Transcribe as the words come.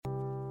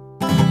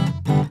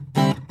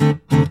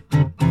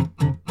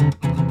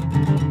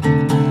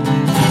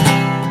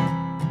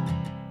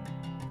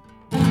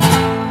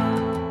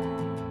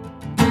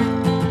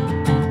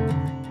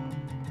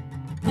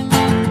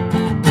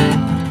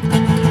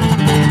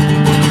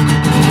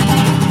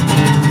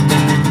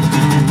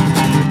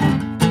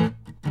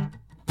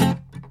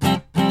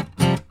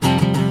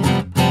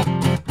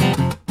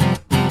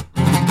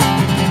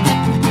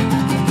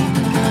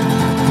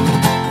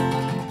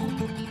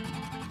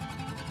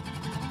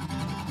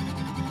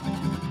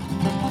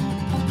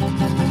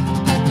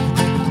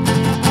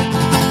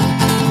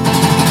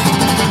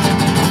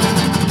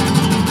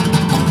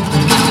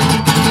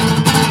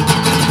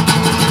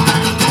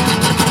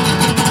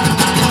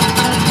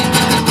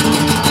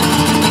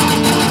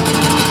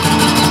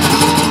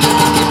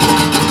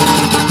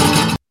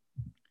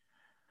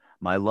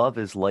My love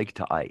is like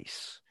to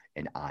ice,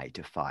 and I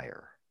to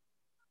fire.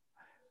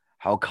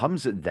 How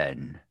comes it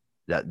then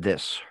that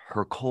this,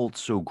 her cold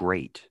so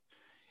great,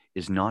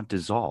 is not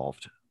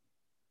dissolved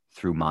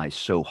through my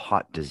so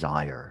hot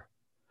desire,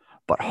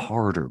 but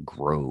harder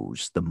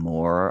grows the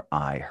more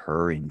I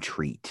her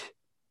entreat?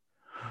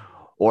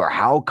 Or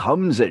how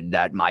comes it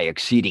that my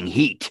exceeding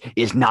heat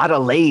is not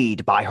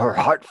allayed by her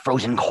heart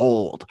frozen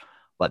cold,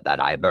 but that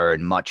I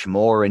burn much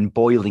more in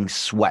boiling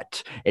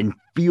sweat and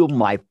feel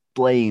my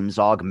flames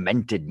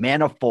augmented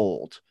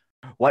manifold?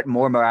 What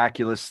more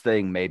miraculous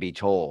thing may be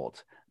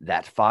told?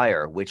 That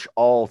fire which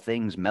all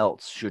things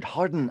melts should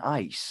harden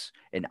ice,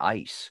 and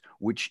ice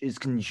which is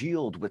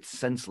congealed with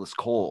senseless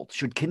cold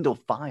should kindle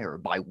fire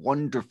by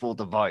wonderful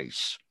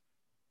device.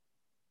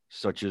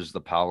 Such is the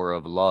power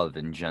of love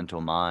and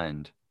gentle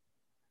mind,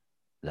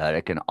 that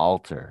it can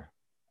alter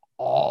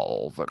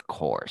all the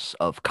course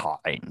of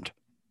kind.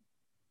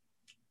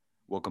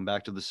 Welcome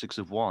back to the Six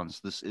of Wands.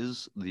 This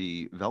is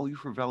the value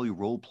for value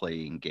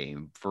role-playing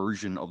game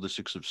version of the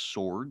Six of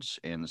Swords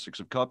and the Six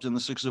of Cups and the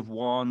Six of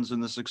Wands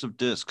and the Six of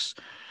Discs.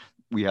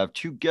 We have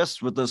two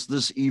guests with us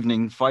this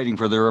evening fighting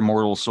for their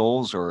immortal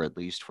souls, or at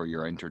least for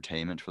your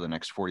entertainment for the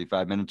next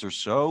 45 minutes or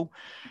so.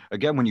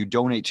 Again, when you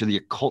donate to the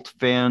Occult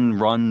Fan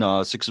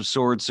run Six of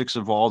Swords, Six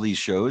of all these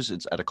shows,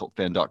 it's at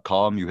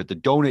occultfan.com. You hit the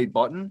donate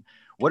button,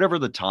 whatever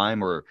the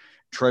time or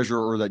treasure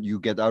or that you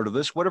get out of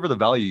this, whatever the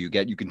value you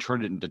get, you can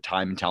turn it into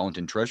time and talent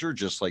and treasure,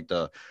 just like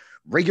the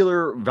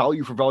regular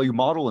value for value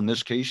model. In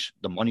this case,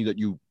 the money that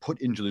you put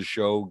into the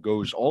show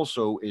goes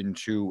also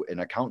into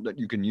an account that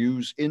you can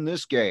use in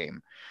this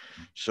game.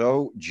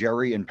 So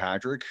Jerry and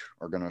Patrick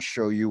are going to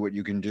show you what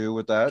you can do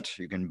with that.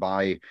 You can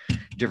buy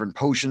different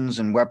potions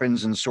and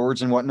weapons and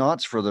swords and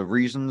whatnots for the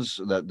reasons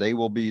that they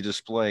will be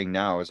displaying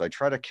now as I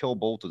try to kill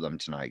both of them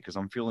tonight because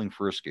I'm feeling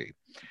frisky.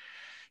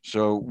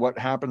 So what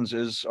happens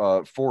is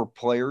 4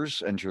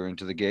 players enter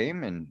into the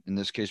game, and in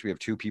this case, we have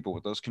 2 people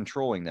with us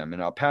controlling them.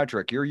 And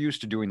Patrick, you're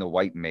used to doing the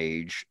white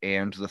mage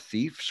and the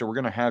thief, so we're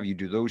going to have you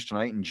do those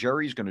tonight, and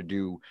Jerry's going to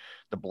do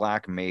the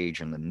black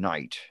mage and the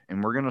knight.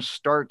 And we're going to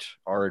start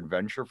our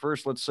adventure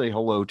first. Let's say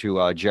hello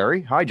to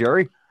Jerry. Hi,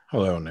 Jerry.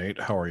 Hello,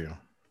 Nate. How are you?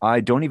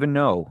 I don't even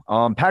know.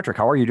 Patrick,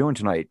 how are you doing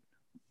tonight?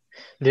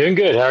 Doing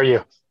good. How are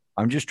you?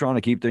 I'm just trying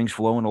to keep things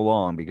flowing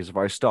along because if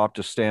I stop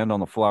to stand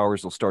on the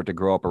flowers, they'll start to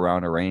grow up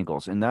around our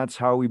ankles. And that's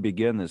how we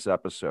begin this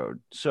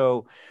episode.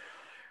 So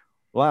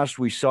last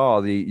we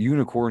saw the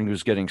unicorn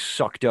was getting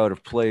sucked out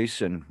of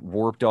place and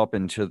warped up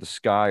into the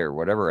sky or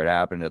whatever had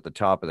happened at the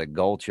top of the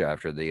gulch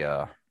after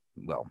the,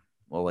 well,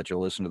 we'll let you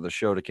listen to the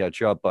show to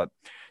catch up. But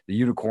the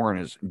unicorn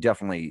is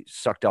definitely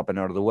sucked up and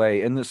out of the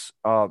way. And this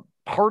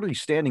party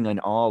standing in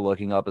awe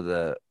looking up at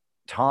the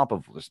top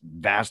of this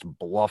vast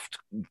bluffed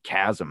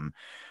chasm,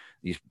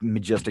 these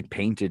majestic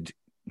painted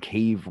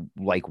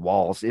cave-like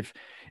walls. If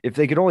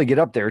they could only get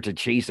up there to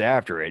chase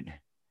after it,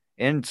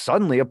 and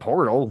suddenly a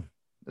portal,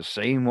 the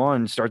same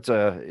one, starts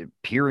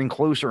peering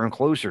closer and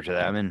closer to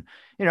them. And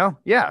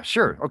yeah,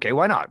 sure, okay,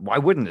 why not? Why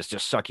wouldn't this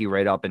just suck you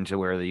right up into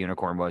where the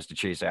unicorn was to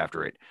chase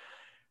after it?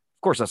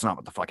 Of course, that's not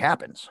what the fuck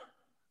happens.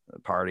 The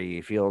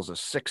party feels a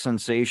sick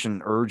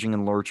sensation urging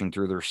and lurching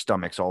through their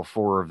stomachs, all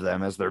 4 of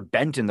them, as they're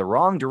bent in the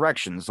wrong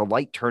directions, the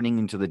light turning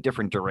into the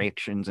different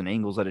directions and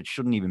angles that it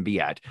shouldn't even be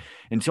at,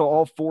 until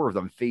all 4 of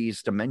them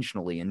phase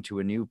dimensionally into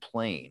a new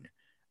plane.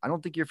 I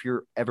don't think if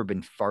you've ever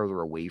been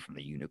farther away from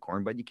the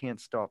unicorn, but you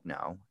can't stop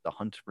now. The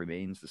hunt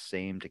remains the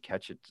same to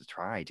catch it, to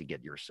try to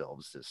get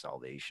yourselves to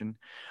salvation.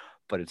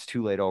 But it's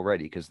too late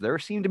already, because there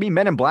seem to be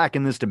men in black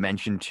in this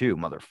dimension too,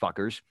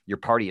 motherfuckers. Your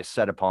party is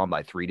set upon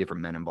by 3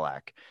 different men in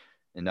black.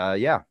 And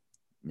yeah,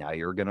 now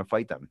you're going to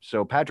fight them.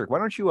 So Patrick, why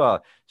don't you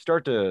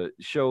start to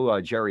show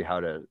Jerry how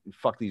to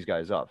fuck these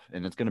guys up?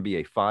 And it's going to be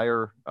a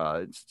fire.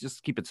 It's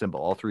just keep it simple.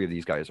 All 3 of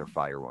these guys are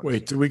fire ones.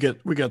 Wait, did we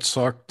get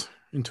sucked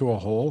into a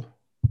hole?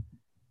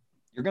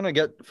 You're going to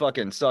get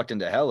fucking sucked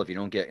into hell if you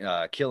don't get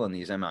killing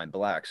these MI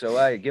black.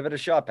 So give it a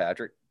shot,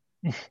 Patrick.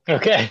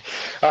 Okay.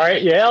 All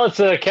right. Yeah, let's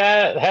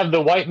have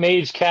the white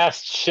mage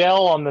cast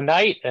shell on the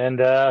knight and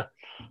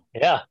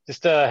yeah,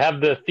 just have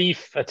the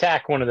thief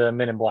attack one of the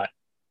men in black.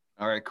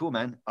 All right, cool,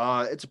 man.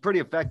 It's a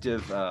pretty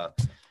effective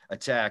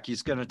attack.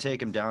 He's going to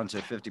take him down to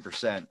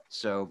 50%.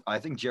 So I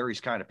think Jerry's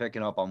kind of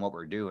picking up on what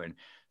we're doing.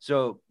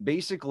 So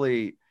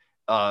basically,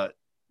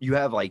 you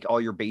have like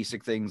all your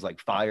basic things like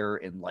fire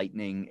and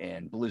lightning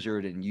and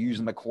blizzard, and you use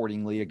them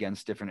accordingly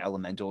against different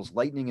elementals.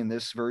 Lightning in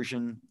this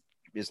version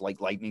is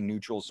like lightning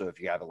neutral. So if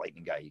you have a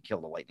lightning guy, you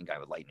kill the lightning guy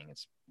with lightning.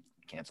 It's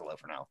cancel out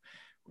for now.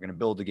 We're going to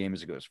build the game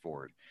as it goes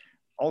forward.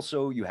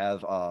 Also, you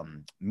have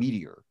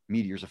Meteor.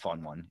 Meteor's a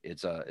fun one.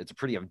 It's a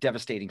pretty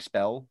devastating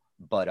spell,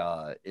 but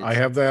I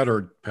have that,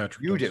 or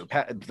Patrick you does?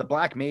 do. The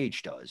Black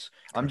Mage does.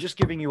 I'm just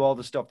giving you all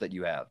the stuff that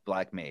you have.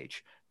 Black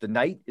Mage. The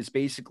Knight is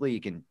basically you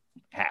can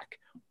hack,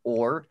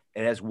 or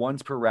it has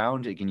once per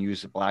round. It can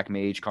use a Black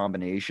Mage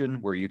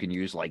combination where you can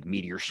use like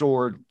Meteor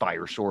Sword,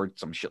 Fire Sword,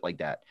 some shit like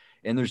that.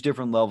 And there's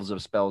different levels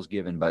of spells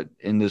given, but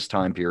in this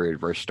time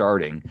period we're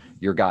starting,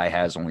 your guy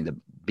has only the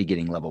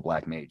beginning level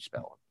Black Mage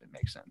spell. If it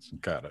makes sense.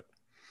 Got it.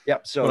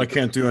 Yep. So but I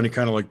can't do any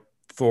kind of like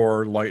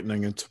Thor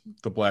lightning into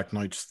the Black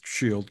Knight's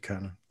shield,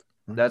 kind of.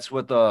 That's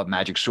what the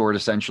magic sword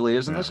essentially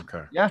is in this.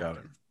 Okay. Yeah. Got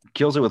it.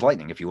 Kills it with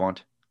lightning if you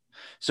want.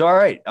 So, all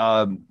right.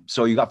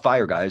 So you got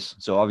fire, guys.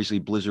 So obviously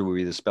Blizzard will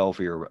be the spell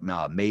for your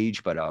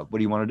mage, but what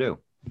do you want to do?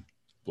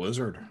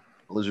 Blizzard.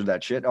 Blizzard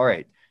that shit. All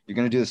right. You're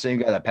going to do the same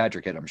guy that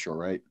Patrick hit, I'm sure,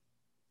 right?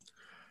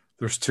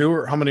 There's 2,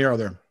 or how many are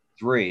there?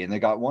 3, and they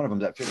got one of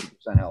them at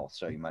 50% health.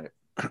 So you might.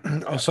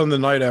 I'll send the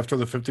knight after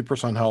the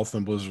 50% health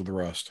and Blizzard the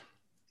rest.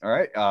 All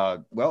right.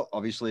 Well,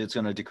 obviously it's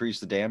going to decrease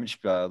the damage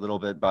a little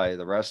bit by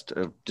the rest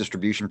of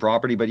distribution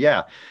property, but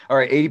yeah. All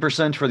right.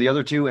 80% for the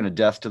other 2 and a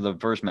death to the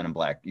first Men in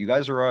Black. You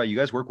guys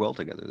work well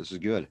together. This is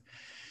good.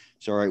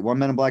 So, all right. 1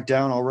 Men in Black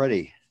down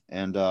already.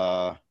 And,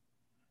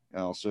 I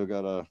also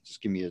gotta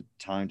just give me a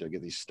time to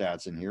get these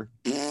stats in here.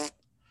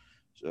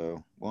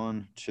 So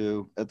 1,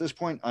 2. At this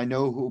point, I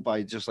know who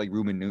by just like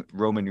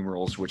Roman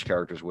numerals which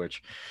characters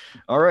which.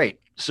 All right.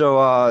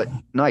 So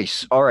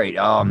nice. All right.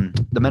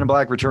 The Men in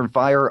Black return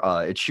fire.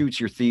 It shoots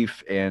your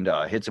thief and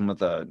hits him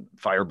with a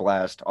fire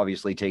blast.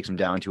 Obviously takes him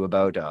down to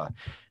about I'm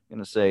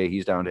gonna say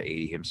he's down to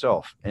 80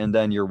 himself. And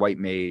then your white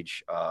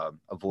mage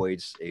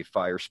avoids a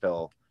fire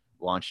spell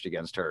launched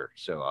against her.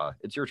 So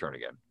it's your turn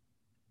again.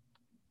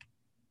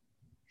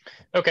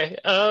 Okay.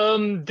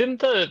 Didn't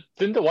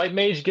the white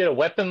mage get a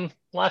weapon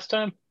last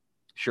time?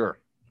 Sure.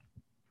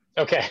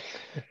 Okay.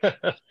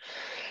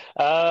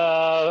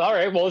 All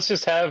right. Well, let's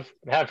just have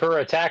her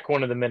attack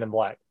one of the Men in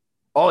Black.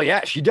 Oh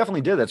yeah, she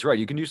definitely did. That's right.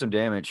 You can do some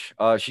damage.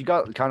 She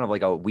got kind of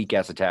like a weak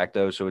ass attack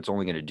though, so it's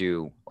only going to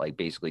do like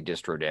basically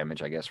distro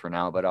damage, I guess, for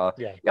now. But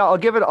yeah, I'll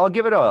give it a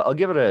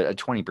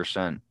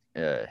 20%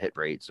 hit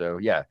rate. So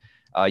yeah,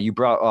 you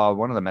brought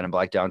one of the Men in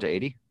Black down to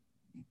 80.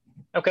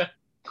 Okay.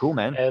 Cool,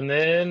 man. And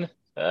then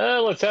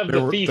let's have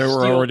the thief. They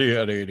were already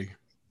at 80.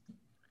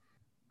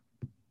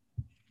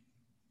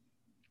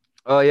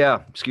 Oh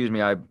yeah, excuse me,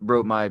 I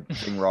wrote my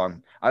thing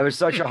wrong. I was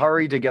such a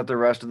hurry to get the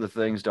rest of the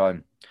things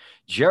done.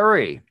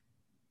 Jerry,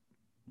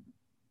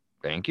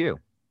 thank you.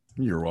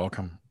 You're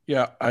welcome.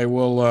 Yeah, I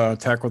will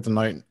attack with the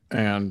knight,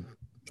 and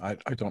I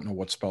don't know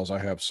what spells I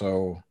have,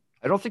 so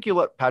I don't think you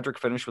let Patrick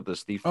finish with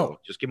this thief. Oh,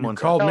 just give him one.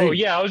 Called me. Oh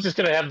yeah, I was just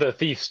gonna have the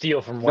thief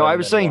steal from one. No, I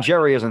was saying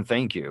Jerry as in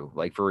thank you,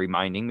 like for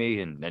reminding me,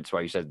 and that's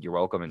why you said you're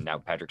welcome. And now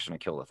Patrick's gonna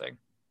kill the thing.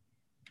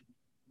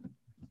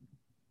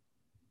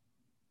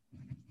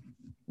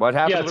 What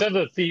happened? Yeah, let's have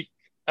the thief.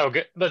 Oh,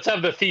 good. Let's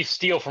have the thief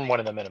steal from one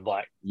of the Men in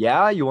Black.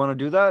 Yeah, you want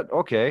to do that?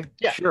 Okay,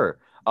 yeah, sure.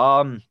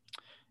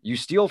 You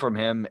steal from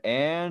him,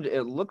 and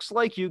it looks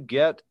like you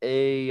get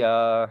a.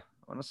 I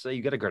want to say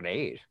you get a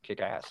grenade.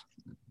 Kick ass.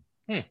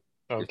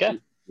 Okay.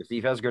 The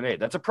thief has a grenade.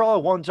 That's probably a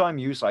one-time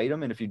use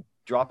item, and if you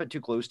drop it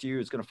too close to you,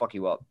 it's gonna fuck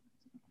you up.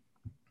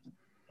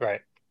 Right.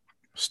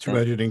 It's too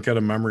bad you didn't get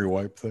a memory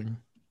wipe thing.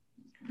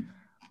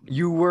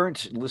 You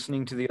weren't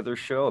listening to the other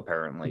show,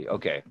 apparently.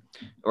 Okay.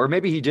 Or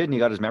maybe he did and he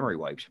got his memory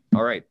wiped.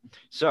 All right.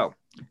 So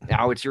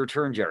now it's your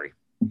turn, Jerry.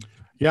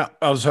 Yeah,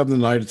 I'll just have the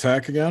knight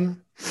attack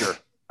again. Sure.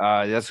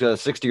 That's the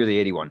 60 or the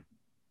 81.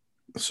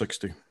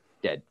 60.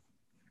 Dead.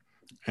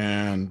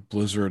 And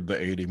Blizzard, the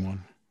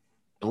 81.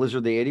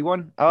 Blizzard, the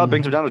 81?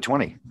 Brings him down to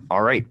 20.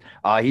 All right.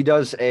 He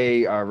does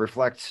a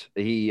reflect.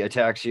 He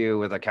attacks you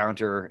with a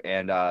counter,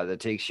 and that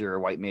takes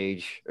your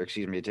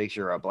it takes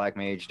your black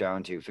mage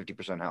down to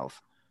 50%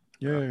 health.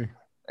 Yay.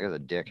 I got a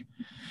dick.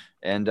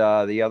 And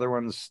the other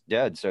one's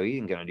dead, so he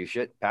ain't gonna do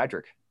shit.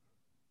 Patrick.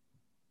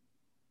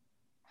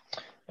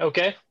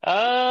 Okay.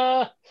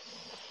 Yeah,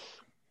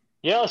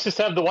 let's just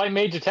have the white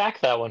mage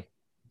attack that one.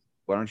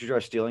 Why don't you try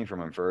stealing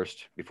from him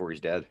first before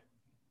he's dead?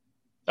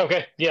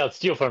 Okay. Yeah, let's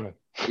steal from him.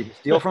 If you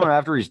steal from him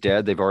after he's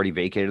dead, they've already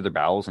vacated their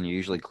bowels, and you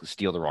usually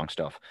steal the wrong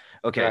stuff.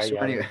 Okay, right, so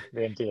yeah, anyway,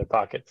 they empty their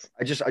pockets.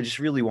 I just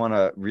really want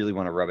to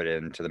rub it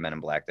into the Men in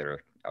Black that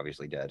are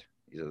obviously dead.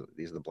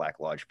 These are the Black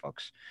Lodge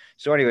fucks.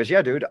 So, anyways,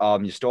 yeah, dude,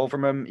 you stole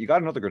from him. You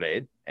got another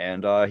grenade,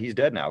 and he's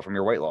dead now from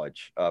your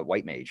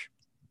white mage.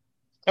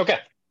 Okay.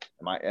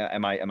 Am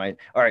I?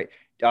 All right,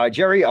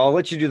 Jerry, I'll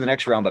let you do the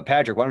next round, but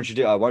Patrick, why don't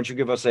you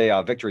give us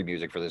a victory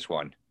music for this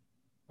one?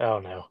 Oh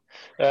no.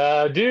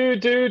 Do.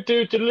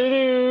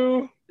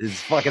 This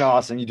is fucking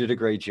awesome. You did a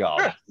great job.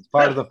 It's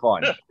part of the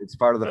fun. It's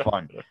part of the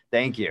fun.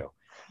 Thank you.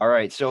 All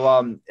right.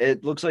 So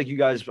it looks like you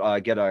guys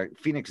get a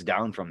Phoenix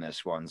down from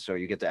this one. So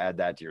you get to add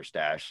that to your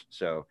stash.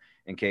 So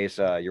in case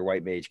your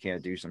white mage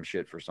can't do some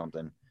shit for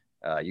something,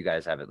 you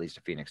guys have at least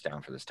a Phoenix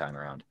down for this time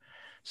around.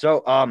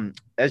 So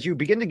as you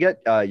begin to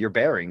get your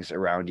bearings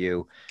around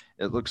you,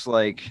 it looks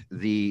like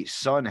the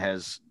sun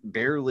has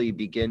barely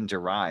begun to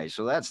rise.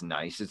 So that's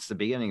nice. It's the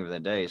beginning of the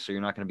day. So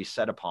you're not going to be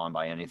set upon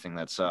by anything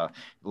that's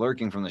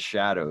lurking from the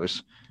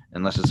shadows,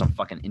 unless it's some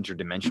fucking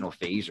interdimensional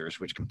phasers,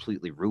 which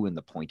completely ruin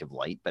the point of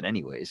light. But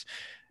anyways,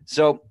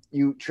 so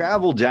you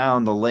travel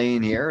down the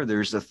lane here.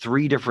 There's the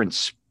 3 different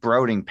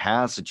sprouting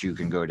paths that you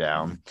can go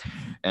down.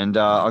 And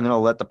I'm going to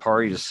let the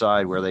party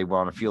decide where they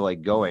want to feel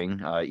like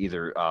going,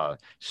 either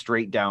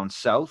straight down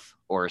south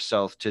or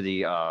south to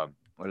the,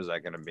 what is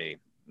that going to be?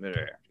 I'm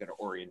going to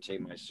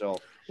orientate myself.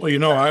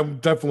 Well, I'm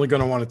definitely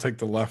going to want to take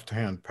the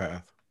left-hand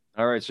path.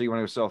 All right, so you want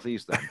to go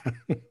southeast then?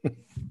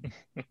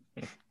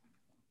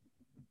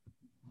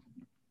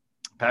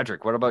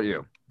 Patrick, what about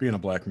you? Being a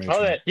black mage.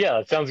 Oh,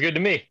 that sounds good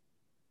to me.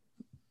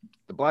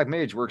 The Black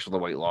Mage works for the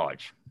White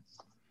Lodge.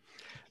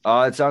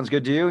 It sounds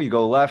good to you. You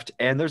go left,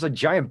 and there's a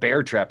giant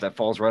bear trap that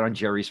falls right on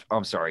Jerry's.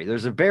 I'm sorry.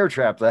 There's a bear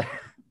trap that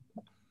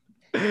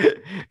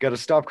got to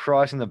stop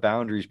crossing the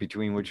boundaries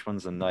between which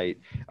one's a knight.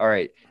 All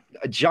right.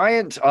 A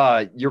giant,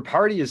 your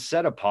party is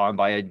set upon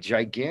by a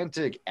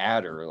gigantic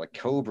adder, like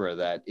cobra,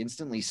 that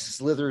instantly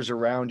slithers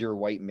around your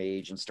white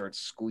mage and starts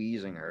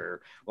squeezing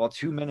her while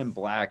two men in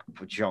black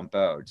jump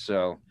out.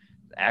 So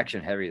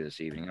action heavy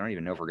this evening. I don't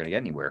even know if we're going to get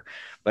anywhere,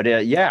 but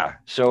yeah.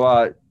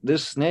 So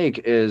this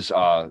snake is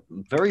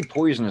very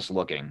poisonous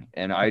looking,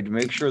 and I'd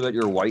make sure that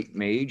your white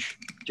mage,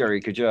 Jerry,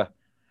 could you?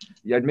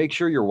 Yeah, I'd make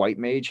sure your white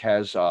mage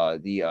has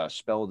the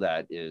spell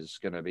that is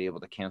going to be able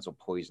to cancel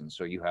poison.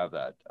 So you have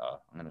that. I'm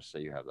going to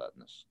say you have that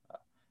in this.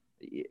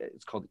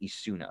 It's called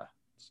Isuna.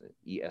 It's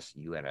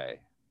Esuna.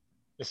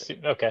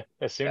 Okay,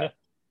 Isuna. Yeah.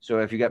 So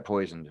if you get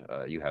poisoned,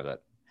 you have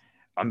that.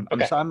 I'm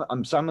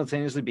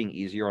simultaneously being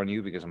easier on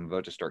you because I'm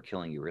about to start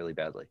killing you really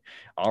badly.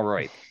 All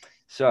right.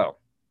 So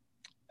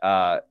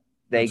they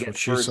That's get what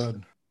she first.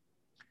 said.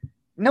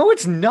 No,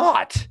 it's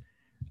not.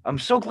 I'm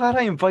so glad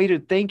I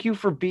invited. Thank you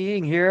for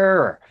being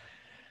here.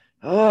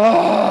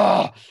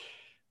 Oh.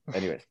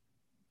 Anyways.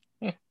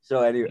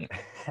 So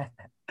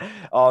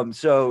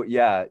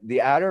yeah,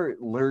 the adder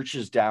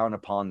lurches down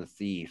upon the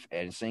thief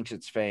and sinks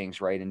its fangs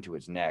right into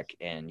its neck,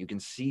 and you can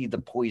see the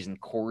poison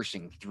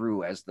coursing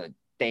through as the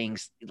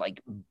fangs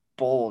like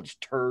bulge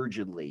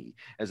turgidly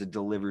as it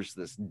delivers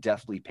this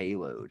deathly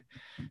payload.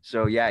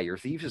 So yeah, your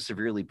thief is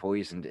severely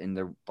poisoned, and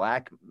the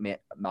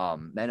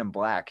men in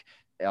black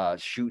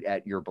shoot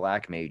at your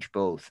black mage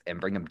both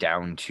and bring him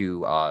down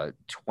to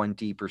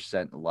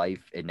 20%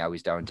 life, and now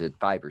he's down to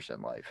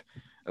 5% life.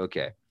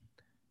 Okay,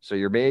 so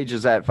your mage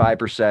is at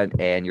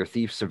 5% and your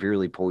thief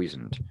severely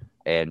poisoned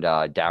and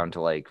down to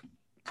like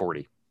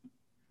 40.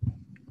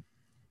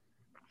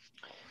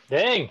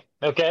 Dang.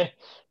 Okay.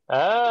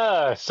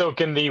 So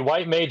can the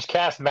white mage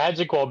cast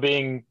magic while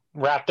being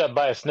wrapped up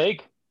by a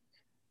snake?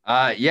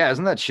 Yeah,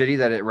 isn't that shitty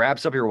that it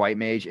wraps up your white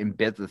mage and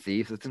bit the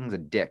thief? That thing's a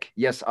dick.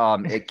 Yes,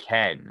 it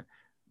can.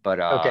 But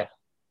okay.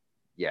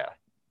 Yeah.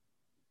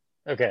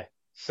 Okay.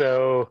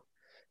 So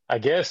I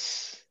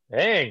guess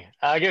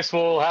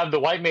we'll have the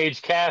white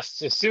mage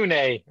cast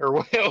Isune or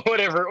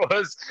whatever it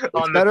was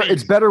on the thief.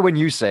 It's better when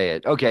you say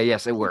it. Okay,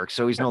 yes, it works.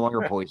 So he's no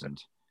longer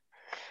poisoned.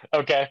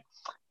 Okay.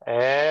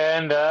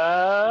 And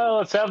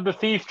let's have the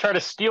thief try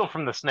to steal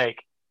from the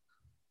snake.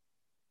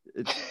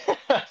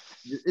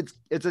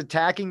 It's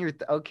attacking your.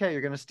 Okay,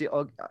 you're gonna steal.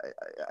 Oh,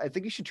 I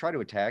think you should try to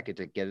attack it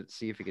to get it.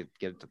 See if you could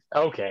get it to.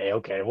 Okay,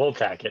 we'll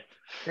attack it.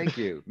 Thank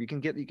you. You can.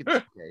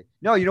 Okay.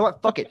 No, you know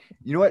what? Fuck it.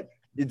 You know what?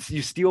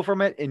 You steal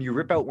from it and you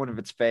rip out one of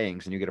its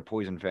fangs and you get a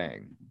poison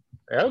fang.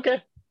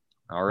 Okay.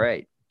 All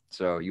right.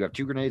 So you have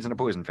 2 grenades and a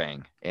poison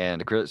fang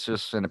and a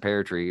crisis and a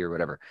pear tree or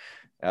whatever.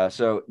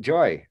 So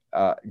Joey,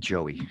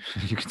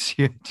 you can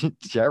see it,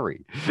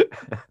 Jerry.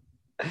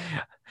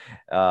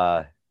 What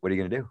are you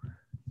gonna do?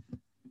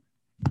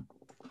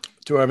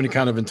 Do I have any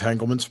kind of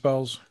entanglement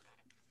spells?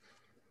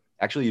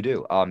 Actually, you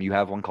do. You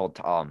have one called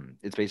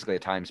it's basically a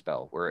time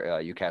spell where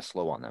you cast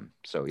slow on them.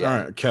 So yeah.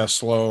 All right, cast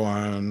slow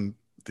on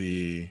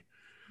the.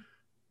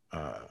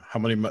 How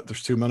many?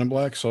 There's 2 men in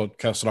black, so I'll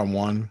cast it on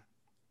one.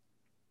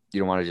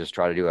 You don't want to just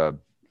try to do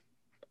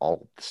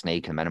all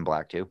snake and men in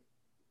black too?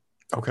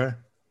 Okay.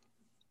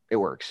 It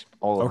works.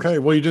 Okay.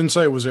 Well, you didn't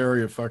say it was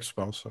area effect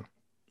spell, so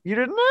you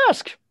didn't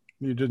ask.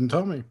 You didn't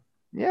tell me.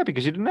 Yeah,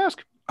 because you didn't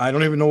ask. I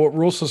don't even know what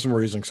rule system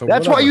we're using. So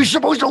that's why you're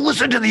supposed to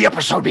listen to the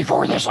episode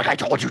before this, like I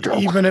told you to.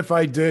 Even if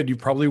I did, you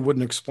probably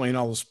wouldn't explain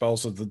all the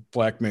spells that the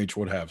black mage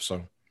would have.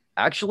 So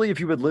actually, if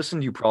you had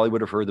listened, you probably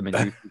would have heard them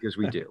in use because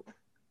we do.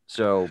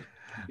 So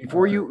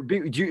before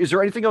is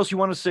there anything else you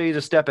want to say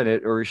to step in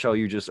it, or shall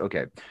you just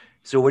okay?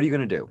 So what are you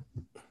going to do?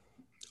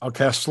 I'll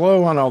cast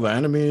slow on all the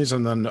enemies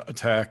and then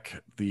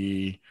attack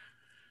the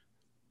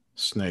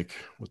snake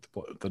with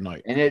the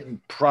knight. And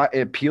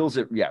it peels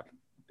it. Yeah,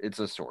 it's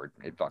a sword.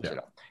 It fucks it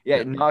up. Yeah,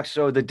 it knocks.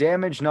 So the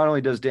damage not only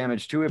does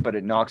damage to it, but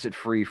it knocks it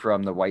free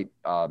from the white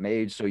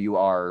mage. So you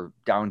are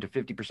down to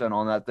 50%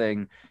 on that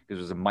thing because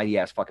it was a mighty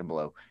ass fucking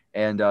blow.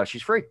 And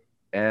she's free.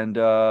 And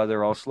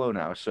they're all slow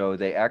now. So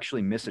they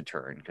actually miss a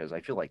turn because I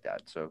feel like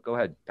that. So go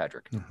ahead,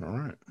 Patrick. All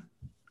right.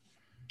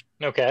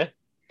 Okay.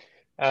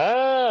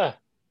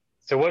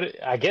 So what?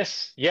 I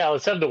guess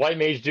let's have the white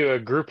mage do a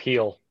group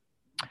heal.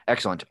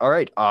 Excellent. All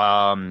right.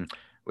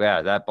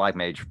 Yeah, that black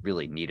mage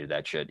really needed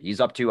that shit.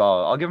 He's up to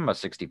I'll give him a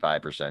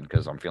 65%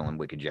 because I'm feeling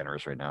wicked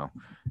generous right now.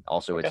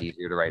 Also, It's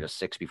easier to write a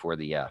 6 before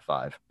the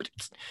 5. But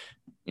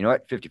you know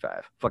what?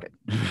 55. Fuck it.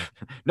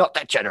 Not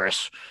that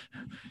generous.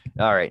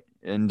 All right.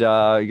 And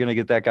you're gonna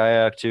get that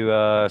guy up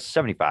to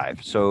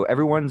 75. So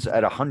everyone's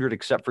at 100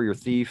 except for your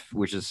thief,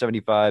 which is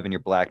 75, and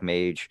your black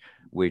mage,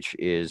 which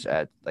is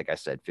at, like I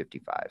said,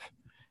 55.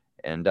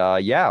 And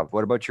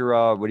what about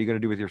your what are you gonna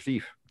do with your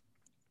thief?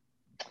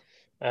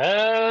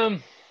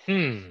 Let's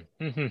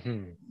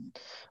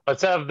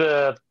have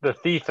the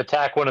thief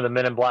attack one of the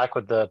men in black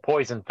with the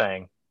poison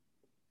fang.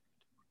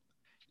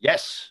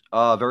 Yes,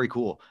 very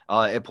cool.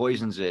 It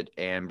poisons it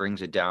and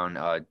brings it down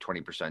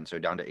 20%, so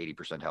down to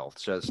 80% health.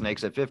 So the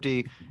snake's at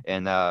 50,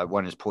 and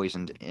one is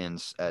poisoned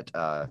at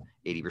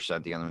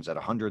 80%. The other one's at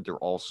 100. They're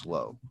all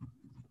slow.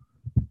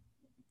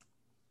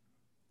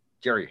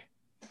 Jerry.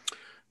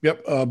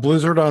 Yep.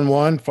 Blizzard on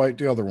one, fight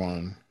the other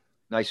one.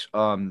 Nice.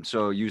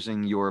 So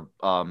using your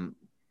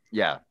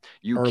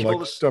you or kill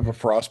like stuff a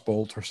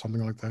frostbolt or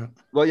something like that.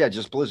 Well, yeah,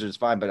 just Blizzard is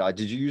fine. But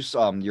did you use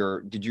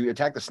did you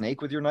attack the snake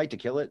with your knight to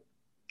kill it?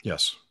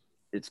 Yes.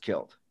 It's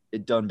killed.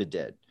 It done but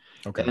dead.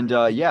 Okay. And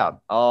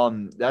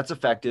that's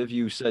effective.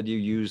 You said you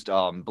used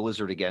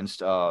Blizzard against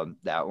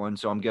that one,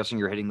 so I'm guessing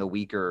you're hitting the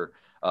weaker,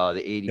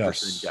 the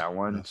 80% down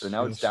one. Yes. So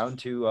now it's down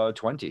to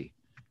 20.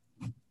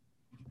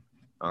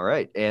 All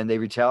right, and they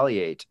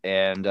retaliate,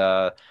 and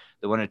the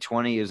one at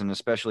 20 is an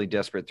especially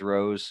desperate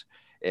throws.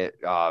 It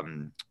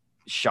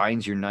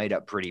shines your knight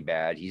up pretty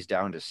bad. He's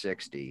down to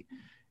 60.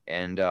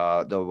 And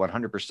the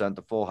 100%,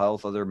 the full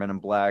health other Men in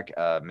Black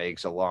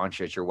makes a launch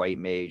at your white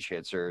mage,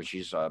 hits her.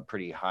 She's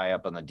pretty high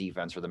up on the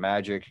defense for the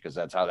magic because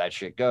that's how that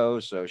shit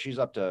goes. So she's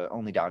up to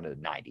only down to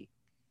 90.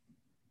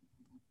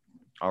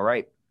 All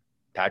right,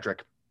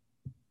 Patrick.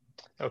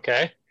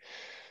 Okay.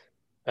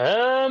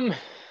 So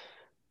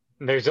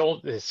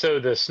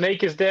the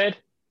snake is dead.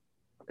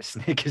 The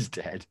snake is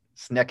dead.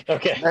 Snake.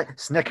 Okay.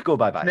 Snake, go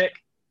bye bye.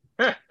 Snake.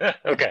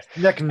 Okay.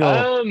 Snake,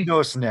 no,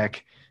 no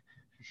snake.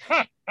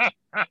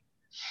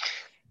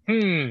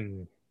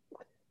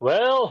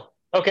 Well,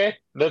 okay.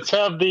 Let's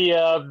have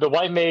the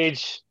white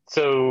mage.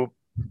 So,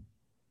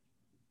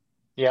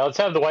 yeah, let's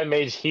have the white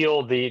mage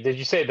heal the. Did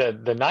you say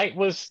the knight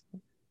was?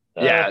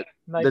 Yeah,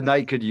 knight? The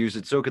knight could use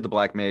it. So could the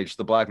black mage.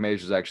 The black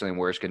mage is actually in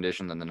worse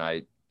condition than the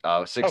knight.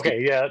 60.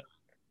 Okay, yeah.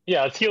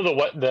 Let's heal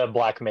the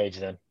black mage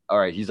then. All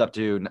right, he's up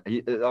to.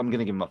 I'm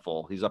gonna give him a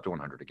full. He's up to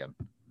 100 again.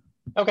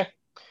 Okay,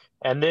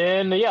 and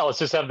then let's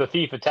just have the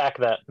thief attack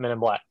that Men in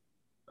Black.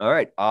 All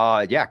right.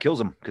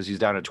 Kills him because he's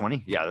down at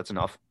 20. Yeah, that's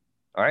enough.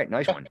 All right,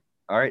 nice one.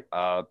 All right,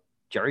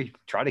 Jerry,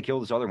 try to kill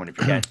this other one if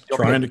you can.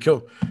 Trying to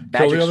kill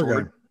the other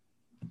sword. Guy.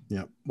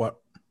 Yeah. What?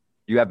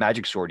 You have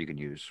magic sword you can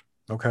use.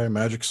 Okay,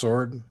 magic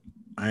sword,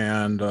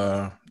 and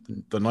the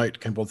knight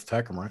can both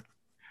attack him, right?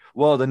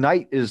 Well, the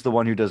knight is the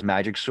one who does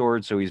magic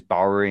sword, so he's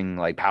borrowing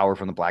like power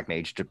from the black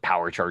mage to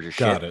power charge his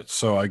shit. Got it.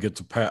 So I get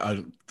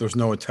to there's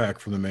no attack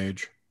from the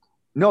mage.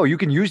 No, you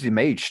can use the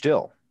mage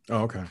still.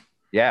 Oh, okay.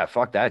 Yeah,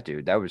 fuck that,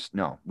 dude. That was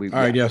no. All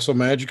right, yeah. So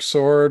magic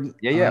sword.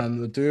 Yeah.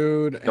 On the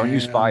dude. Don't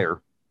use fire.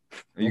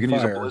 Are you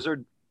gonna use a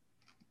blizzard?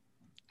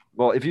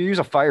 Well, if you use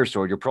a fire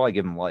sword, you'll probably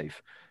give him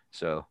life.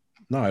 So.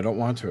 No, I don't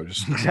want to.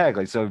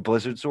 Exactly. So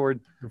blizzard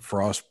sword.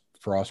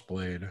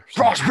 Frostblade.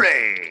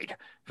 Frostblade.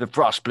 The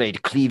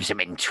frostblade cleaves him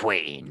in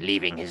twain,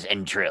 leaving his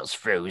entrails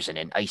frozen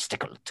and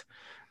icicled.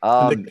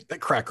 They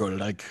crackle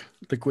like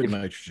liquid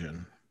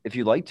nitrogen. If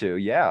you like to,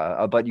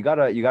 yeah. But you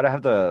gotta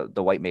have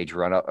the white mage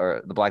run up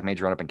or the black mage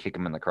run up and kick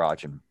him in the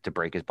crotch and to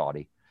break his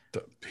body.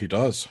 He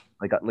does.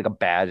 Like a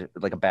bad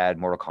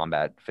Mortal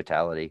Kombat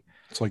fatality.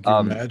 It's like you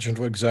imagined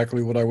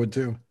exactly what I would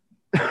do.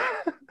 All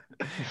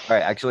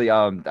right, actually,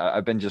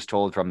 I've been just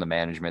told from the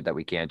management that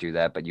we can't do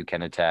that, but you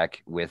can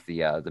attack with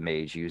the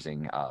mage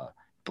using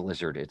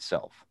Blizzard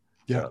itself.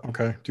 Yeah,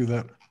 okay, do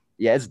that.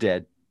 Yeah, it's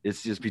dead.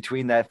 It's just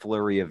between that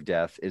flurry of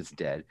death, it's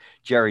dead.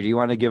 Jerry, do you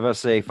want to give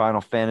us a Final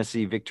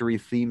Fantasy victory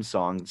theme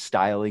song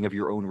styling of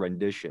your own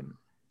rendition?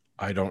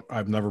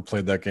 I've never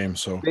played that game,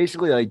 so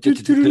basically like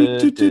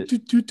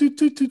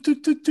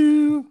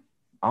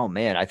oh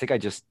man, I think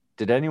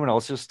did anyone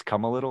else just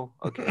come a little?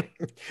 Okay.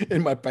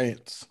 In my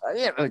pants.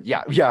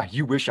 Yeah,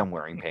 you wish I'm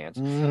wearing pants.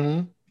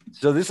 Mm-hmm.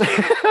 So this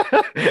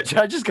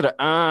I'm just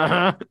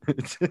gonna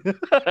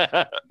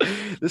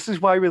this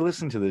is why we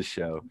listen to this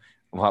show.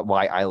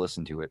 Why I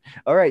listen to it.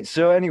 All right.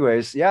 So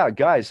anyways, yeah,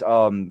 guys,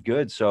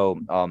 good. So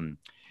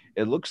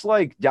it looks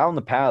like down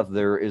the path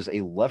there is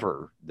a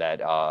lever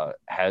that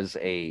has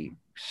a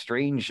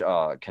strange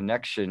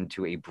connection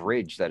to a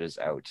bridge that is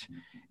out.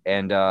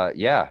 And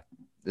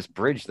this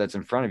bridge that's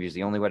in front of you is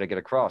the only way to get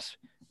across.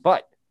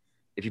 But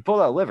if you pull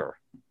that lever,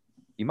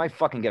 you might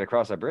fucking get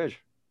across that bridge.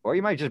 Or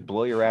you might just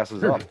blow your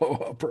asses up. Blow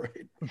up,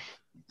 right?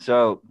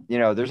 So,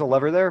 there's a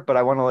lever there, but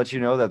I want to let you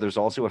know that there's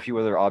also a few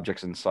other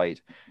objects in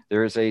sight.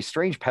 There is a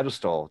strange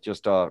pedestal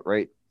just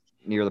right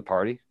near the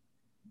party.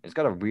 It's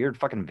got a weird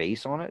fucking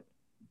vase on it.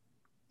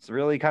 It's a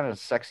really kind of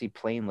sexy,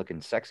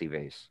 plain-looking sexy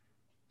vase.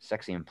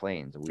 Sexy and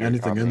plain. It's a weird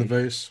anything in the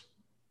vase?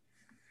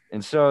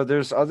 And so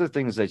there's other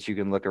things that you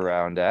can look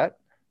around at.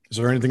 Is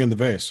there anything in the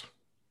vase?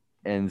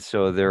 And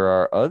so there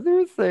are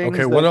other things.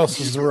 Okay, what else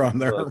is around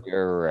there? Look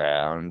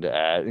around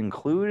at,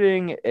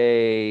 including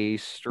a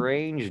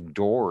strange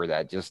door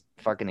that just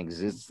fucking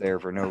exists there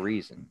for no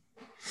reason.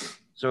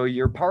 So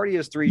your party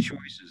has three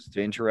choices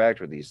to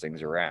interact with these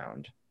things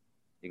around.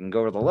 You can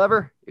go to the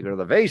lever, you go to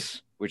the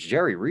vase, which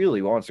Jerry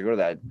really wants to go to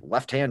that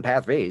left-hand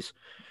path vase,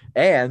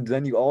 and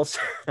then you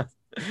also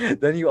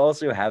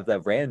have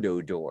that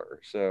rando door.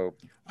 So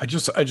I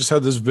just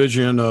had this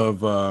vision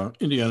of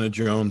Indiana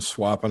Jones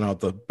swapping out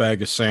the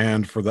bag of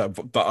sand for the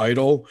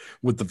idol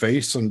with the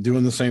vase and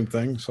doing the same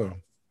thing. So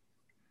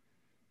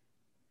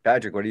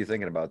Patrick, what are you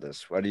thinking about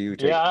this? What do you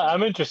take? Yeah,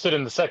 I'm interested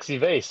in the sexy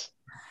vase.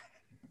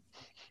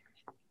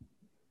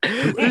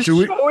 This do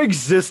we- show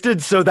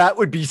existed, so that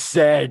would be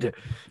said.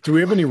 Do we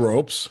have any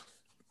ropes?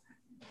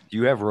 Do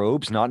you have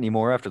robes? Not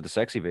anymore after the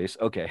sexy vase.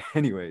 Okay.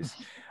 Anyways,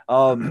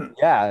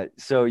 yeah.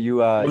 So you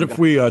What if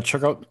we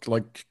check out,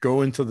 like,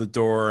 go into the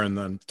door and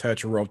then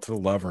attach a rope to the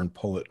lever and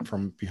pull it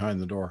from behind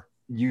the door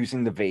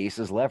using the vase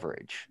as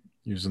leverage?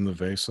 using the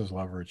vase as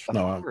leverage?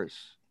 Of course.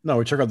 No,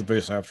 we check out the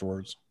vase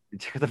afterwards. You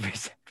take the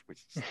vase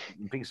afterwards.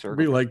 Big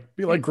circle.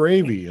 Be like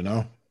gravy, you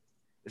know.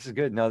 This is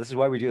good. No, this is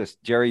why we do this.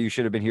 Jerry, you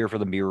should have been here for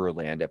the Mirror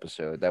Land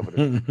episode. That would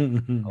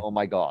have. Oh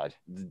my God,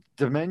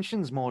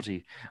 dimensions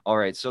multi. All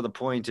right. So the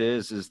point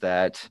is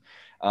that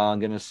I'm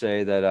gonna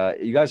say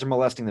that you guys are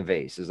molesting the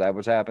vase. Is that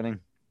what's happening?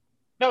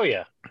 Oh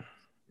yeah,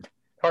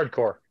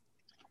 hardcore.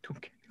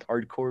 Okay.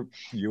 Hardcore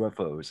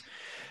UFOs.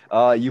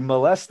 You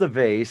molest the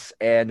vase,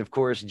 and of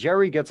course,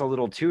 Jerry gets a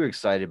little too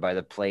excited by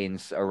the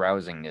plane's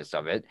arousingness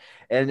of it,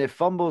 and it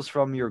fumbles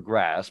from your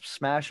grasp,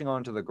 smashing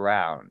onto the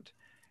ground.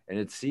 And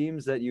it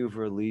seems that you've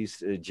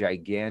released a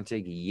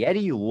gigantic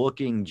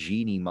Yeti-looking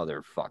genie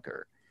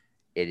motherfucker.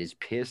 It is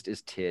pissed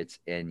as tits,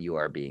 and you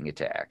are being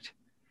attacked.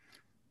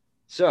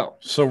 So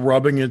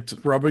rubbing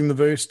the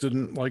vase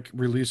didn't like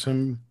release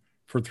him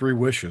for 3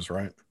 wishes,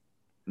 right?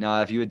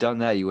 now, if you had done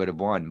that, you would have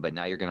won. But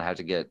now you're gonna have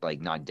to get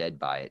like not dead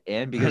by it.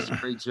 And because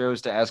Jerry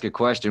chose to ask a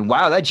question,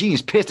 wow, that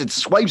genie's pissed. It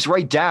swipes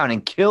right down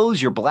and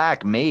kills your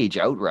black mage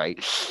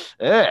outright.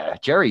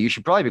 Jerry, you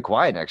should probably be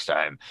quiet next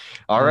time.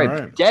 All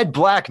right, dead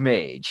black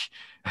mage.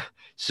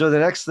 So the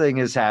next thing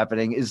is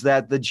happening is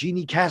that the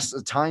genie casts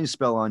a time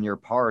spell on your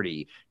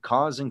party,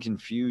 causing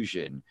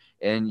confusion,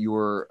 and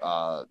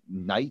your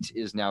knight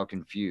is now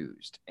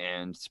confused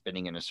and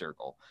spinning in a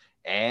circle.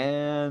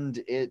 And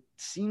it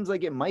seems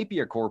like it might be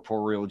a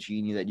corporeal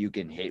genie that you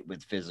can hit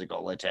with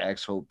physical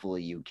attacks.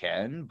 Hopefully you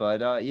can,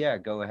 but yeah,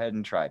 go ahead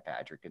and try,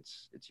 Patrick.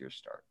 It's your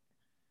start.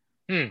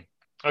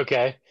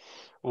 Okay.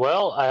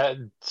 Well,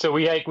 so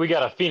we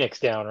got a Phoenix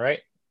down, right?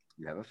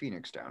 You have a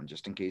Phoenix down,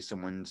 just in case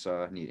someone's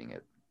needing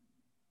it.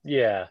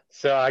 Yeah.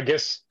 So I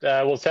guess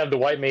we'll just have the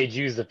white mage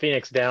use the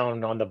Phoenix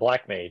down on the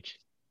black mage.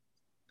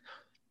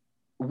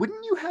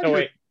 Wouldn't you have? Oh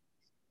wait.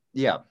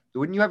 Yeah.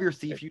 Wouldn't you have your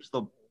thief use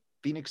the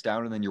Phoenix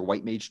down and then your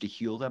white mage to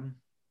heal them?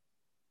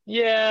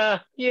 Yeah.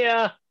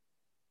 That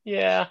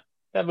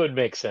would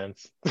make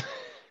sense.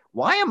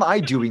 Why am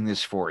I doing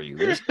this for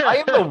you? I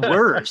am the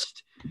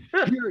worst.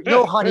 Here,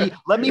 no, honey,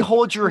 let me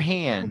hold your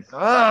hand.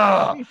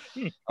 All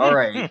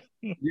right.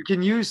 You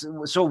can use.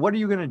 So what are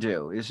you going to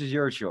do? This is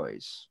your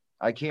choice.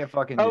 I can't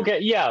fucking do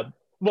Okay, yeah.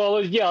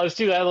 Well, yeah, let's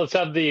do that. Let's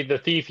have the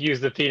thief use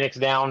the Phoenix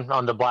down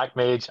on the black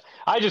mage.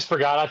 I just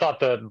forgot. I thought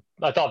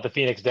the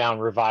Phoenix down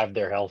revived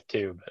their health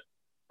too. But...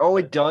 Oh,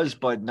 it does,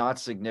 but not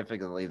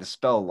significantly. The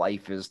spell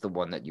Life is the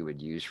one that you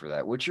would use for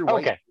that, which your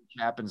white mage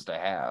happens to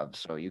have.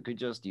 So you could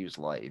just use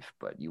Life,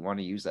 but you want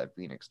to use that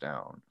Phoenix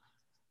down.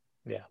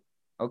 Yeah.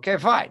 Okay,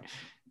 fine.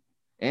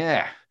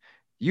 Yeah.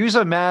 Use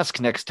a mask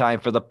next time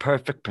for the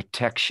perfect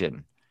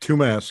protection. 2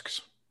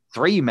 masks.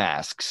 3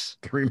 masks.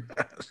 3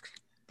 masks.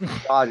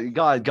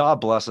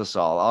 God bless us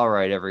all. All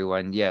right,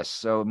 everyone. Yes.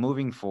 So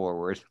moving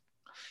forward,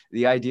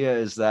 the idea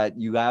is that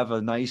you have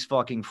a nice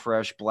fucking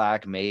fresh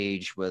black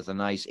mage with a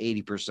nice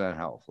 80%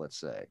 health, let's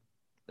say.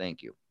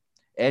 Thank you.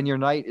 And your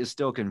knight is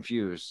still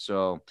confused,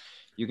 so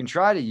you can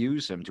try to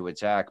use him to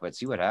attack, but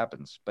see what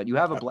happens. But you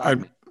have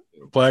a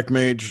black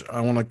mage. I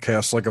want to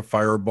cast like a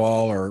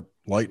fireball or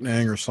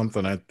lightning or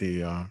something at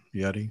the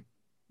Yeti.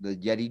 The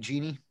Yeti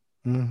genie?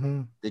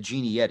 Mm-hmm. The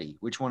genie Yeti.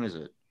 Which one is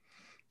it?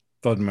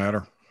 Doesn't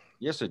matter.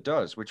 Yes, it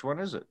does. Which one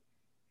is it?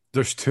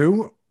 There's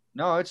 2?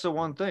 No, it's the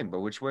one thing, but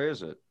which way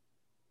is it?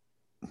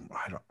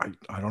 I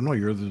don't know.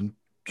 You're the...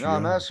 No,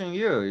 I'm asking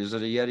you. Is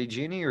it a Yeti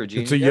genie or a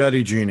genie? It's a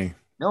Yeti genie.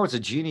 No, it's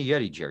a genie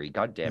Yeti, Jerry.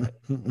 God damn it.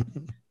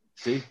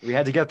 See, we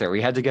had to get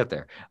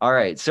there. All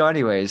right. So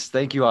anyways,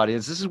 thank you,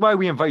 audience. This is why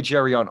we invite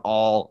Jerry on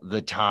all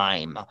the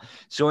time.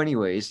 So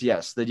anyways,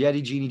 yes, the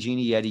Yeti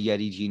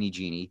Yeti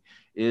genie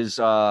is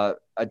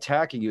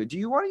attacking you. Do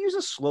you want to use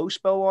a slow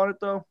spell on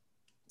it, though?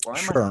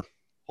 Sure. I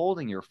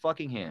holding your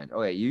fucking hand?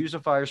 Okay, you use a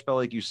fire spell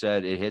like you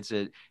said. It hits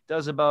it.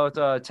 Does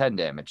about 10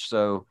 damage.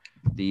 So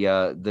the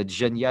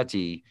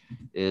Gignetti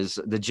is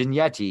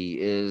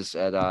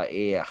at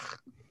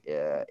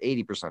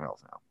 80%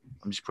 health now.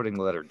 I'm just putting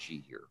the letter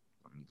G here.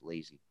 I'm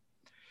lazy.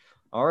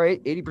 All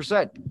right,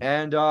 80%.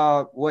 And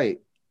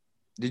wait,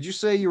 did you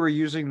say you were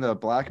using the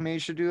black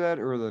mage to do that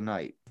or the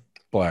knight?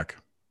 Black.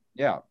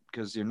 Yeah,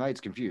 because your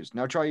knight's confused.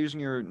 Now try using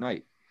your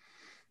knight.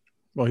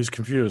 Well, he's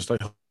confused.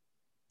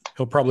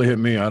 He'll probably hit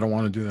me. I don't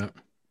want to do that.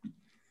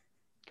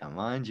 Come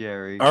on,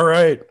 Jerry. All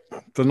right.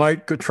 The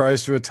knight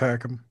tries to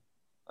attack him.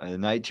 The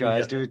knight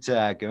tries to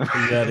attack him.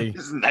 Yeti.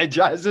 The knight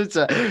tries to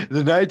attack.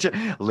 The knight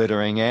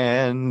littering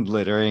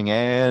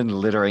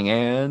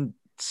and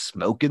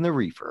smoking the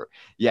reefer.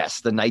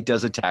 Yes, the knight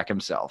does attack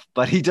himself,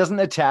 but he doesn't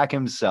attack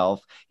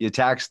himself. He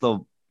attacks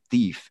the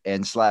thief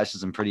and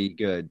slashes him pretty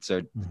good.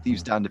 So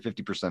thief's down to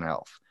 50%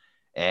 health.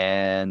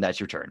 And that's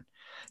your turn.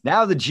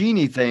 Now the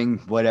genie thing,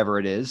 whatever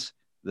it is,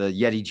 the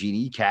Yeti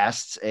genie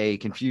casts a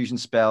confusion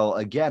spell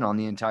again on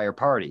the entire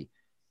party,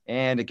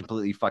 and it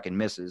completely fucking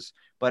misses.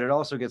 But it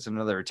also gets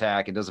another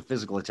attack. It does a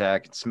physical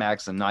attack. It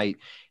smacks the knight,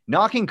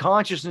 knocking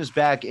consciousness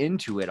back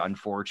into it,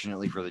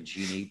 unfortunately for the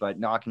genie, but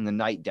knocking the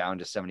knight down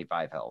to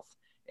 75 health.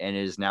 And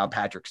it is now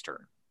Patrick's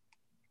turn.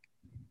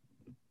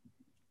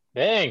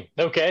 Dang.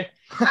 Okay.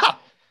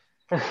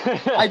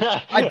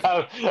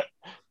 I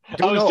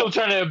was still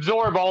trying to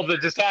absorb all that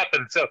just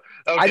happened. So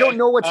okay. I don't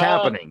know what's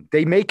happening.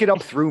 They make it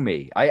up through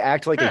me. I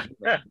act like a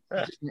human.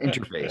 Just an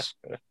interface.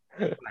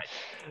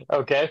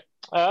 Okay.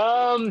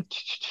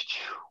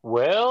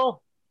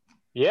 Well,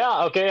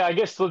 yeah. Okay. I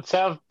guess let's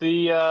have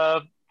the.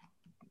 I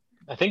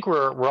think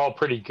we're all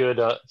pretty good.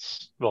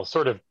 Well,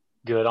 sort of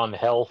good on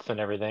health and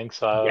everything.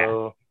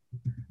 So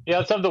yeah,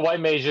 let's have the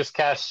white mage just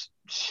cast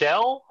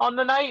Shell on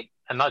the knight.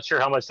 I'm not sure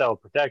how much that will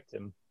protect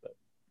him. But.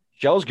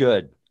 Shell's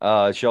good.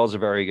 Shell's a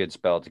very good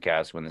spell to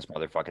cast when this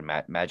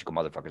motherfucking magical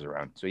motherfucker's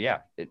around. So yeah,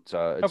 it's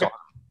okay.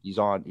 He's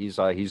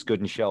good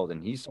and shelled,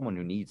 and he's someone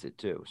who needs it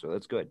too. So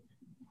that's good.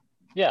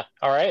 Yeah.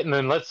 All right, and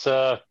then let's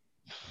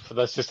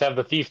just have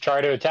the thief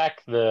try to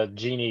attack the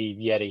genie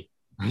Yeti.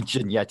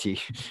 Yeti.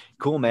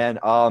 Cool, man.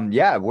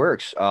 Yeah, it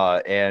works.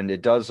 And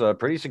it does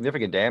pretty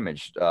significant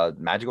damage.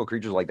 Magical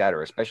creatures like that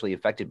are especially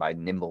affected by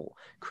nimble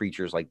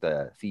creatures like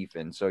the thief.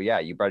 And so yeah,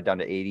 you brought it down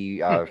to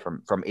 80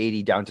 from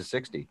 80 down to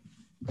 60.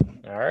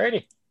 All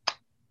righty.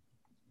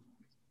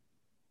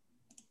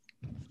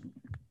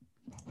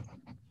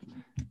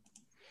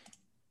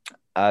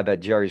 I bet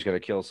Jerry's going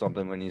to kill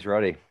something when he's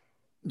ready.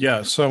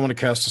 Yeah, so I want to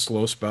cast a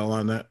slow spell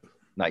on that.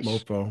 Nice.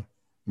 Mofo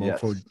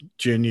Yes.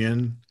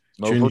 Jinian.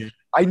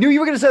 I knew you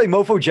were going to say like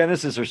Mofo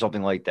Genesis or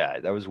something like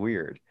that. That was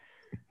weird.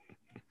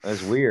 All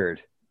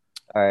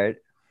right.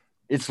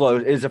 It's slow.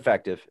 It's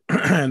effective.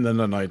 And then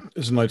the knight.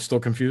 Is the knight still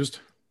confused?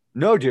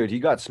 No, dude. He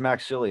got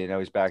smacked silly and now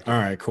he's back. All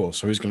right, cool.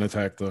 So he's going to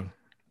attack the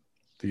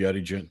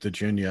Yeti, the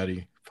Jin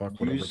Yeti. Fuck,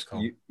 whatever it's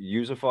called.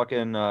 Use a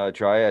fucking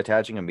try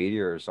attaching a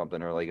meteor or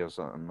something or like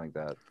something like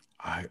that.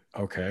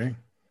 Okay.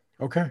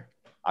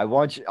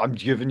 I'm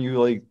giving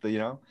you like the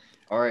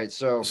All right,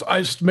 so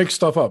I just make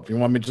stuff up. You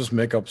want me to just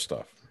make up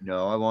stuff?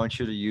 No, I want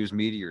you to use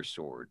meteor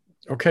sword.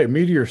 Okay,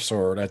 meteor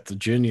sword at the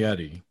Jin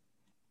Yeti.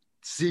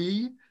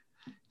 See?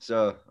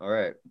 So, all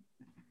right.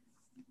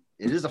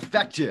 It is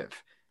effective.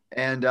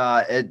 And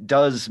it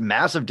does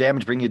massive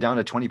damage, bringing you down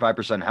to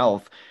 25%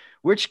 health,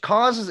 which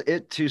causes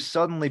it to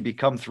suddenly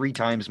become 3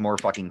 times more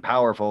fucking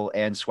powerful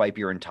and swipe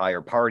your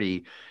entire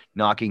party,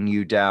 knocking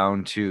you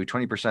down to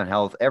 20%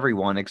 health,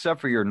 everyone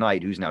except for your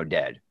knight, who's now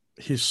dead.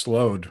 He's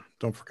slowed.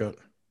 Don't forget.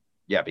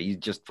 Yeah, but he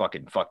just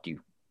fucking fucked you.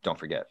 Don't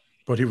forget.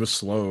 But he was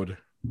slowed.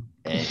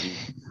 And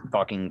he's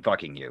fucking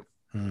you.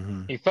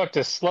 Mm-hmm. He fucked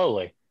us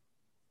slowly.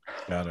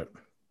 Got it.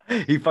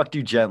 He fucked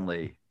you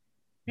gently.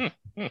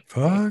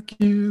 Fuck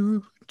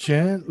you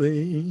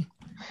gently.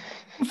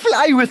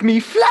 Fly with me,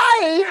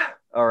 fly.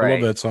 All right. I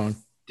love that song.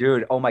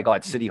 Dude, oh my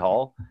God, City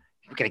Hall.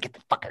 We're going to get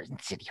the fuckers in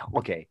City Hall.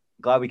 Okay.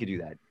 Glad we could do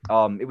that.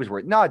 It was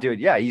worth. No, dude.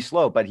 Yeah, he's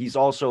slow, but he's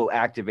also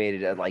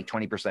activated at like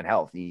 20%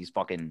 health. He's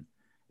fucking.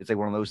 It's like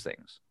one of those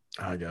things.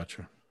 I got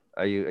you.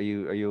 Are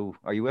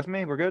you with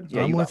me? We're good.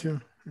 Yeah, I'm with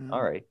you. Yeah.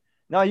 All right.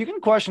 Now you can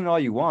question all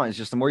you want. It's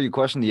just the more you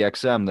question the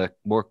XM, the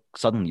more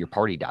suddenly your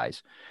party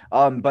dies.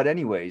 But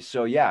anyways,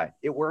 so yeah,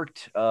 it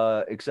worked.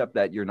 Except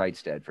that your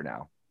knight's dead for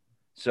now.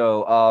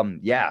 So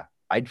yeah,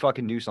 I'd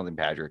fucking do something,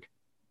 Patrick.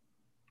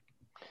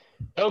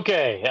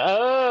 Okay.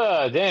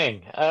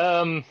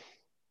 Dang.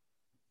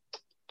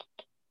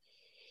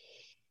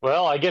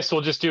 Well, I guess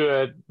we'll just do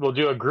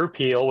a group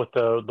heal with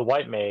the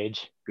white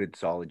mage. Good,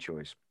 solid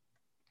choice.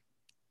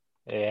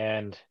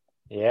 And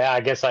yeah,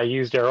 I guess I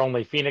used our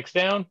only Phoenix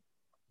down.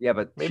 Yeah,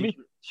 but maybe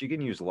she can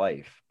use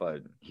life,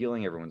 but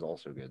healing everyone's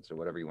also good. So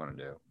whatever you want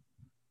to do.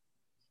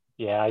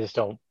 Yeah, I just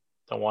don't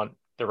want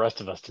the rest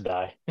of us to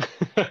die.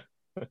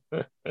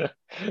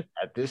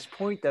 At this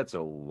point, that's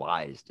a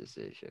wise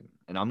decision,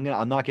 and I'm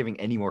not giving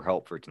any more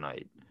help for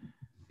tonight.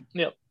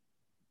 Yep.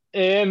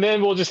 And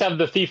then we'll just have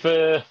the thief,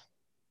 the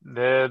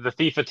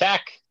thief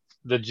attack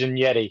the Jin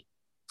Yeti.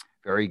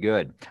 Very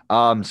good.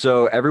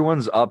 So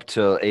everyone's up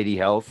to 80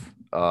 health,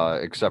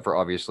 except for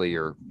obviously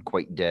your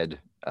quite dead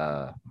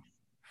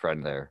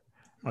friend there.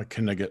 I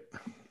Knigget.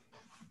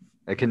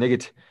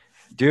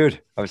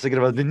 Dude, I was thinking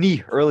about the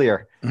knee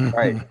earlier. All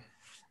right.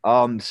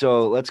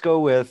 So let's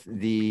go with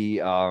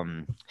the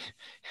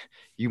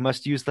you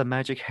must use the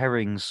magic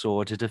herring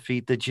sword to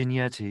defeat the Jin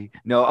Yeti.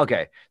 No,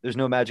 okay. There's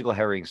no magical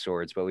herring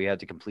swords, but we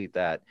had to complete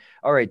that.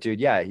 All right, dude.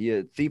 Yeah,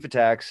 thief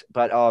attacks,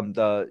 but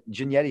the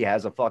Jin Yeti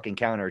has a fucking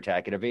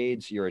counterattack. It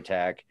evades your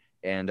attack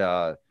and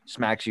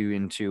smacks you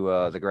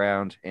into the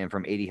ground, and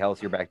from 80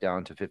 health, you're back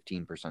down to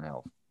 15%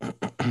 health.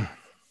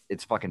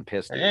 It's fucking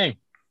pissed. Dang.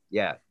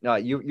 Yeah. No,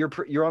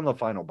 you're on the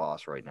final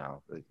boss right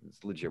now.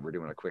 It's legit. We're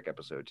doing a quick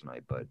episode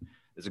tonight, but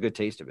it's a good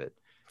taste of it.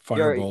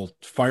 Firebolt,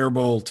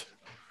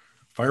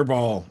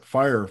 fireball,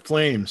 fire,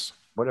 flames.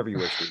 Whatever you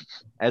wish, dude.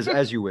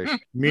 As you wish.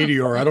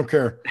 Meteor, I don't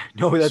care.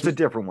 No, that's a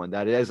different one.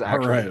 That is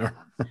actually all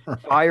right.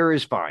 Fire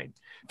is fine.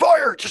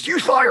 Fire! Just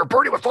use fire!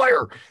 Burn it with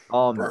fire!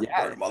 Burn, burn,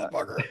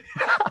 motherfucker.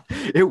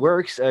 It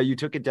works. You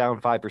took it down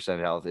 5%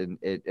 health, and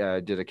it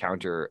did a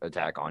counter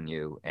attack on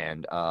you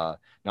and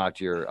knocked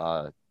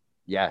your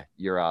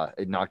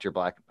it knocked your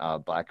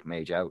black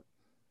mage out.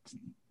 It's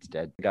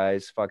dead. The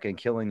guy's fucking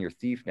killing your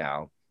thief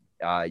now.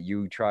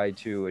 You tried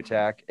to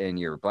attack, and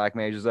your black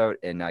mage is out,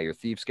 and now your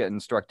thief's getting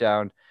struck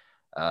down.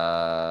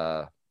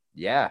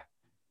 Yeah,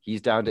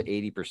 he's down to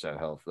 80%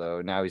 health,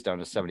 though. Now he's down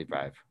to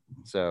 75.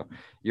 So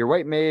your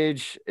white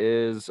mage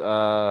is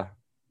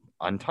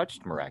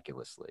untouched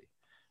miraculously.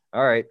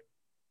 All right.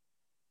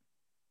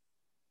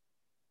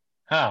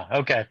 Huh.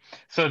 Okay.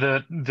 So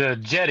the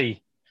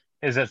jetty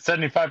is at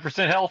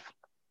 75% health.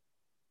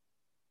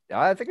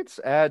 I think it's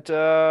at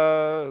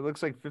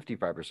looks like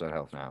 55%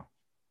 health now.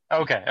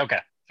 Okay. All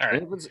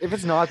right. If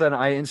it's not, then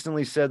I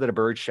instantly said that a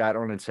bird shat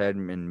on its head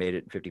and made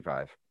it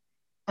 55.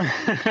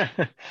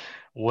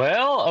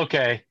 Well,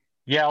 okay.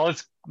 Yeah,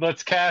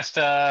 let's cast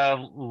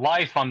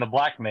life on the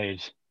black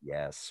mage.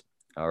 Yes.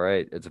 All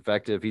right. It's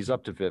effective. He's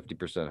up to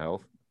 50%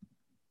 health.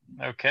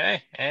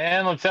 Okay.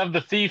 And let's have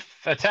the thief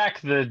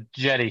attack the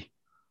jetty.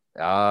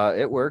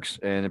 It works,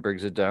 and it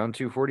brings it down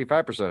to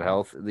 45%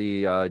 health.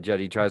 The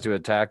jetty tries to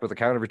attack with a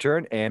counter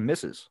return and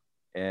misses.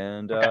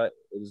 And it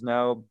is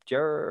now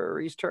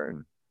Jerry's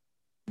turn.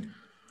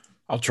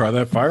 I'll try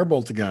that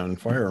firebolt again.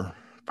 Fire.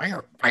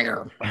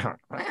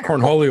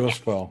 Cornholio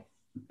spell.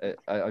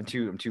 I'm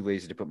too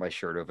lazy to put my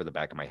shirt over the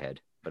back of my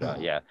head.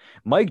 But yeah,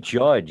 Mike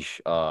Judge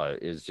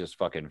is just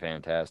fucking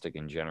fantastic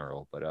in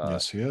general. But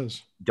yes, he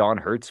is. Don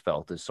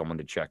Hertzfeldt is someone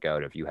to check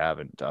out if you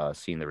haven't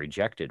seen the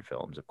Rejected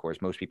films. Of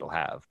course, most people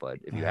have, but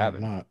if you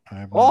haven't, I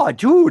have oh, not.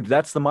 dude,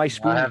 that's the My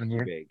Spoon. I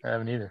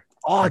haven't either.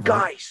 Oh,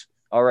 guys.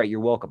 All right, you're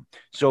welcome.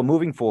 So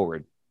moving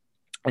forward,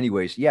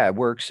 anyways, yeah, it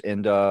works,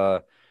 and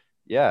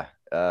yeah.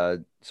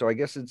 So I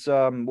guess it's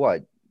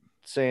what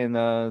saying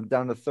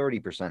down to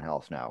 30%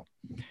 health now,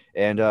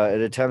 and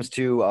it attempts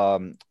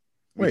to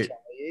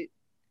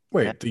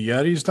Wait, the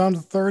Yeti's down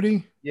to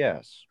 30?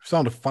 Yes. It's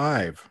down to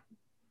 5.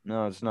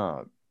 No, it's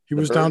not. He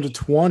was down to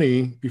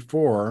 20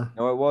 before.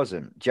 No, it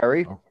wasn't.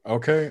 Jerry? Oh,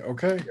 okay.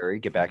 Jerry,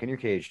 get back in your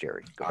cage,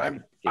 Jerry. Go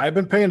back. I've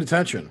been paying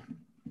attention.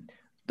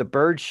 The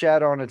bird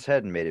shat on its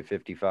head and made it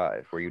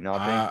 55. Were you not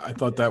paying I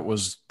thought that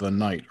was the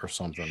knight or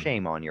something.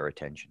 Shame on your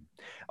attention.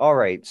 All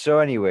right. So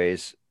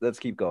anyways, let's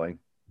keep going.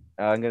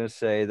 I'm going to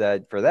say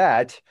that for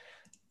that,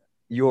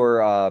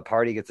 your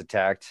party gets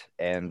attacked.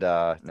 And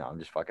no, I'm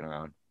just fucking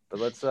around. But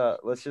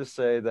let's just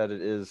say that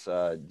it is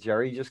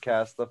Jerry just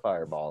cast the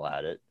fireball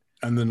at it.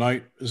 And the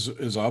knight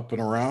is up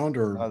and around,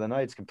 or no, the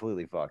knight's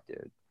completely fucked,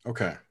 dude.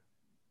 Okay.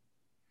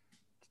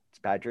 It's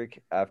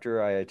Patrick.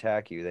 After I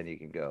attack you, then you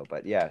can go.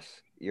 But yes,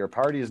 your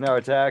party is now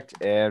attacked,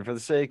 and for the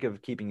sake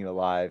of keeping you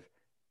alive,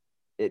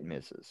 it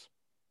misses.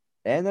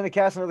 And then it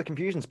casts another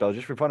confusion spell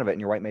just for fun of it,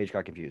 and your white mage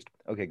got confused.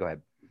 Okay, go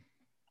ahead.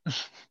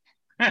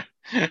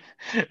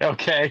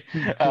 Okay.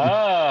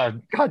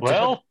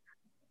 Well.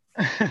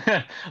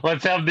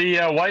 Let's have the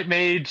white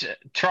mage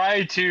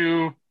try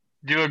to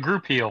do a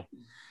group heal.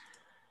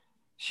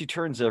 She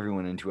turns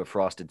everyone into a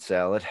frosted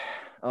salad.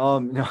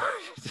 No.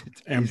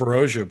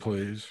 Ambrosia,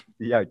 please.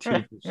 Yeah,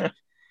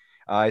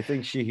 I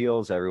think she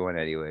heals everyone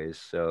anyways,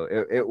 so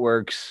it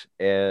works.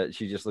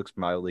 She just looks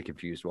mildly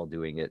confused while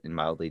doing it and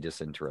mildly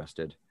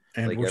disinterested.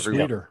 And like we're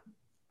sweeter.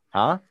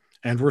 Huh?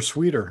 And we're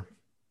sweeter.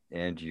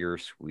 And you're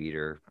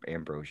sweeter,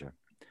 Ambrosia.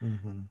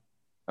 Mm-hmm.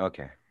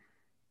 Okay.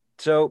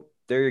 So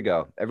there you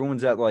go.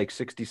 Everyone's at like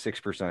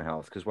 66%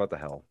 health because what the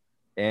hell?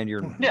 And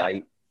your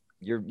knight,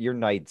 your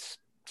knight's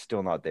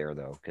still not there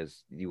though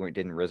because you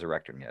didn't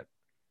resurrect him yet.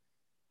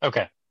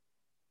 Okay.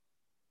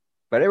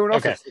 But everyone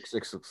else has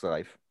 6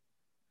 life.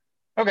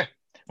 Okay.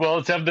 Well,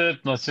 let's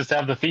just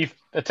have the thief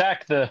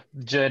attack the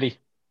jetty.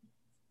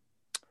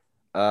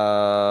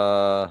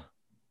 Yeah.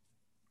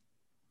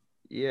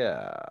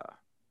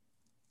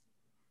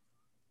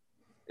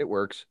 It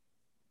works.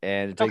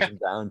 And it takes him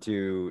down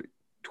to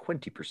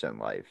 20%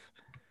 life.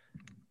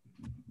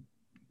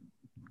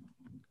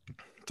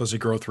 Does he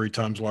grow 3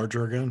 times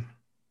larger again?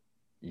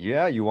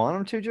 Yeah, you want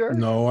him to, Jared?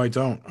 No, I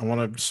don't. I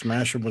want to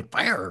smash him with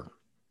fire.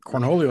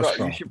 Cornholio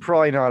spell. You should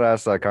probably not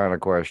ask that kind of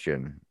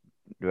question.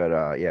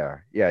 But yeah,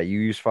 you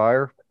use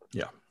fire?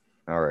 Yeah.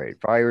 All right.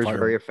 Fire is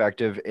very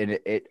effective, and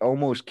it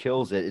almost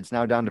kills it. It's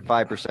now down to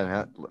 5%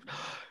 health.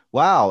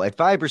 Wow, at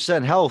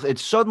 5% health, it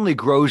suddenly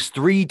grows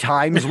 3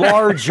 times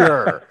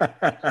larger.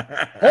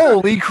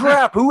 Holy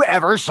crap,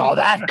 whoever saw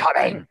that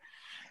coming?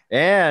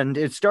 And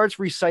it starts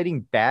reciting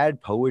bad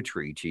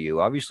poetry to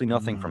you. Obviously,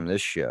 nothing from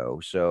this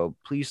show. So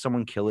please,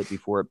 someone kill it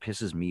before it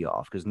pisses me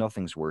off, because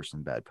nothing's worse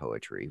than bad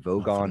poetry,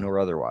 Vogon or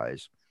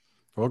otherwise.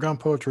 Vogon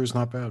poetry is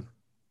not bad.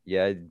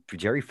 Yeah,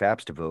 Jerry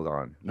faps to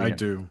Vogon. I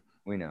do.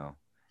 We know.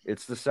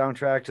 It's the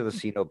soundtrack to the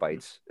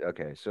Cenobites.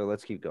 Okay, so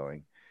let's keep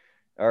going.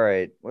 All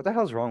right. What the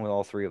hell's wrong with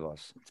all 3 of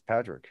us? It's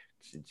Patrick.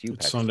 It's you, Patrick.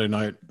 It's Sunday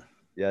night.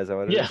 Yeah, is that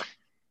what it is?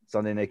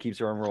 Sunday night keeps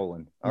her on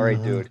rolling. All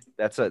right, dude.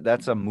 That's a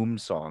Moom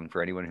song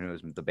for anyone who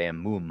knows the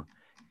band Moom.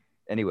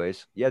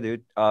 Anyways, yeah,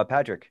 dude.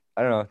 Patrick,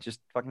 I don't know. Just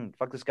fucking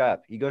fuck this guy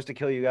up. He goes to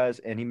kill you guys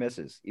and he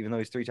misses, even though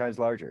he's 3 times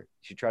larger.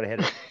 You should try to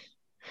hit it.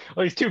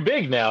 Well, he's too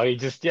big now. He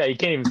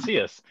can't even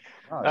see us.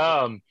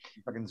 Oh,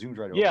 he fucking zooms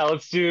right over. Yeah,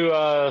 let's do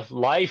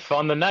life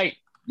on the night.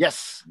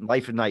 Yes,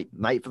 life and night.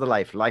 Night for the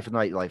life. Life and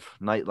night life.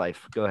 Night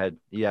life. Go ahead.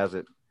 He has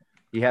it.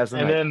 He has the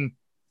And night. then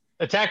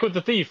attack with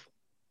the thief.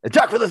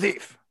 Attack for the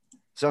thief.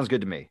 Sounds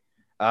good to me.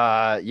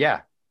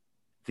 Yeah.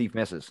 Thief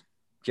misses.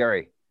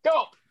 Jerry.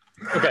 Go.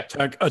 Okay.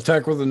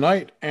 Attack with a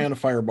knight and a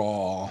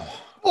fireball.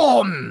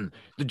 Boom!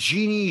 The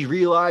genie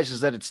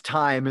realizes that its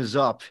time is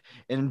up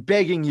and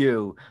begging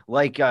you,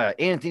 like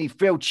Anthony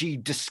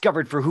Fauci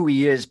discovered for who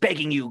he is,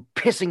 begging you,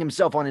 pissing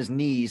himself on his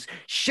knees,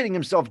 shitting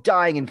himself,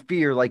 dying in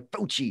fear, like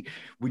Fauci.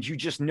 Would you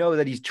just know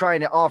that he's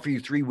trying to offer you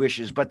 3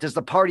 wishes, but does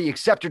the party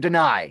accept or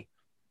deny?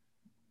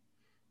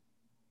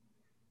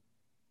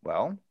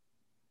 Well,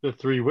 The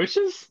 3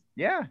 wishes?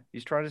 yeah,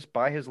 he's trying to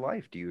buy his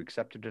life. Do you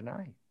accept or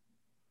deny?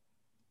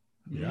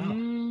 Yeah.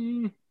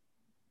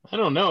 I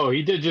don't know.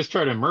 He did just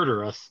try to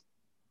murder us.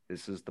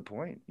 This is the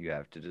point. You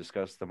have to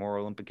discuss the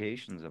moral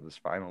implications of this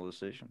final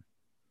decision.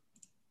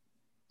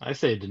 I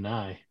say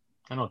deny.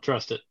 I don't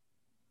trust it.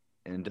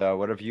 And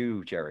what of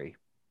you, Jerry?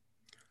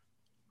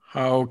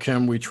 How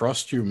can we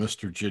trust you,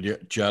 Mr.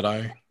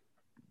 Jedi?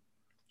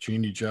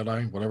 Genie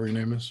Jedi, whatever your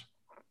name is.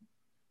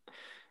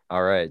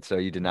 All right, so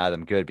you deny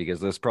them. Good,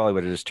 because this probably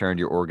would have just turned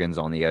your organs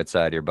on the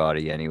outside of your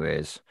body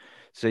anyways.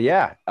 So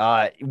yeah,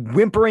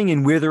 whimpering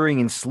and withering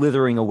and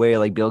slithering away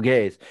like Bill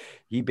Gates.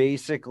 He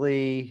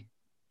basically,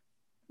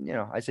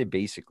 I say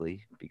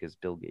basically because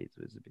Bill Gates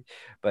was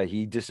but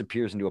he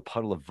disappears into a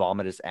puddle of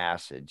vomitous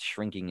acid,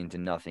 shrinking into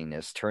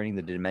nothingness, turning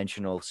the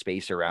dimensional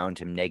space around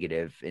him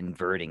negative,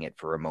 inverting it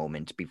for a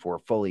moment before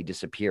fully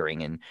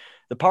disappearing. And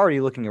the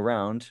party, looking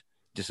around,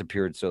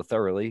 disappeared so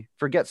thoroughly,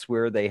 forgets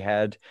where they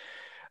had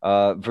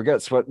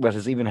forgets what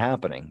is even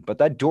happening. But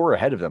that door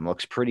ahead of them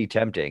looks pretty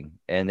tempting,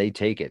 and they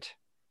take it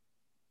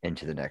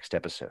into the next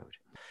episode.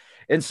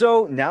 And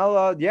so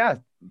now,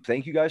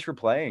 thank you guys for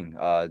playing.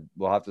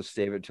 We'll have to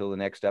save it till the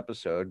next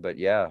episode. But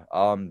yeah,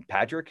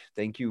 Patrick,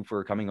 thank you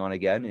for coming on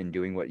again and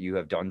doing what you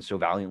have done so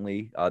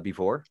valiantly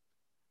before.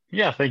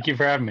 Yeah, thank you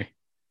for having me.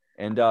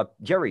 And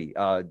Jerry,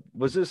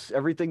 was this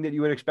everything that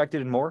you had expected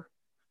and more?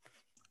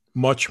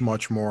 Much,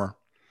 much more.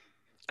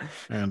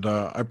 And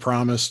I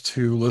promise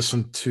to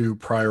listen to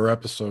prior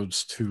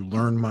episodes to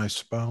learn my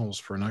spells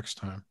for next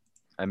time.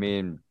 I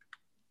mean,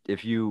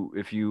 if you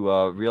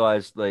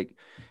realize, like,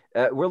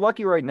 we're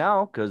lucky right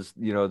now because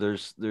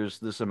there's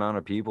this amount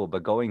of people,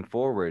 but going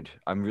forward,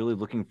 I'm really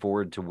looking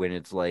forward to when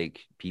it's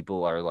like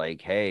people are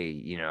like, hey,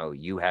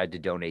 you had to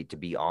donate to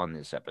be on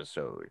this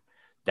episode.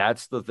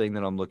 That's the thing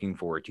that I'm looking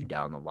forward to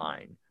down the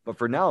line. But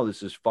for now,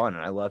 this is fun,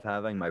 and I love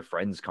having my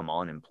friends come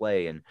on and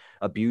play and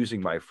abusing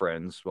my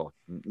friends, well,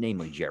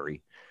 namely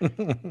Jerry. We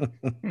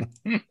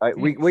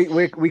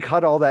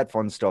cut all that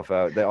fun stuff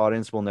out. The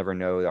audience will never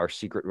know our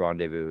secret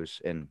rendezvous.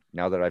 And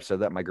now that I've said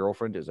that, my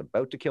girlfriend is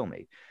about to kill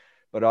me.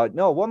 But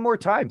no, one more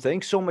time,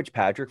 thanks so much,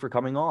 Patrick, for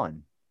coming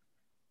on.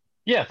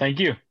 Yeah, thank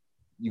you.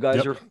 You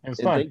guys are,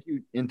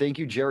 and thank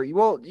you, Jerry.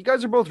 Well, you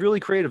guys are both really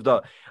creative.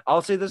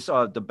 I'll say this: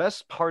 the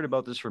best part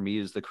about this for me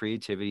is the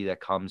creativity that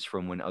comes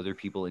from when other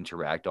people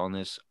interact on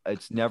this.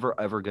 It's never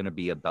ever going to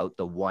be about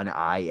the one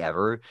eye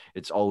ever.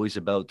 It's always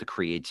about the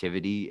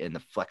creativity and the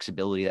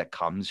flexibility that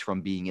comes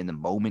from being in the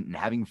moment and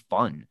having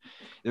fun.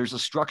 There's a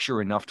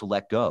structure enough to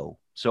let go.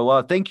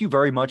 So thank you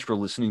very much for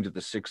listening to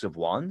the Six of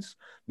Wands.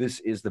 This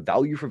is the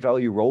Value for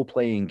Value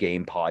role-playing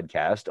game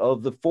podcast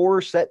of the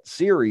 4-set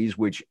series,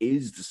 which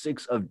is the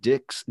 6 of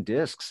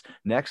discs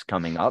next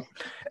coming up,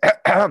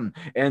 and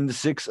the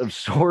 6 of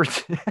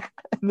swords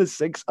and the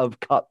 6 of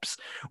cups,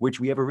 which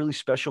we have a really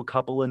special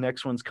couple of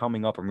next ones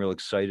coming up. I'm real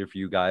excited for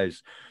you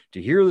guys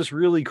to hear this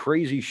really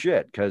crazy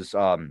shit because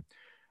I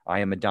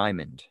am a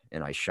diamond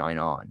and I shine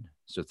on.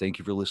 So thank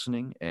you for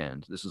listening,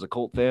 and this is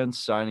Occult Fan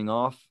signing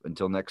off.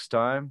 Until next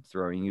time,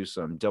 throwing you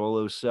some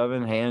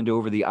 007, hand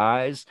over the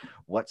eyes.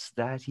 What's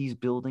that he's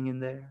building in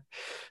there?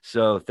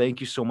 So thank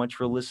you so much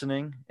for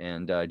listening,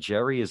 and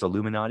Jerry is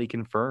Illuminati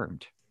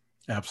confirmed.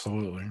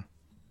 Absolutely.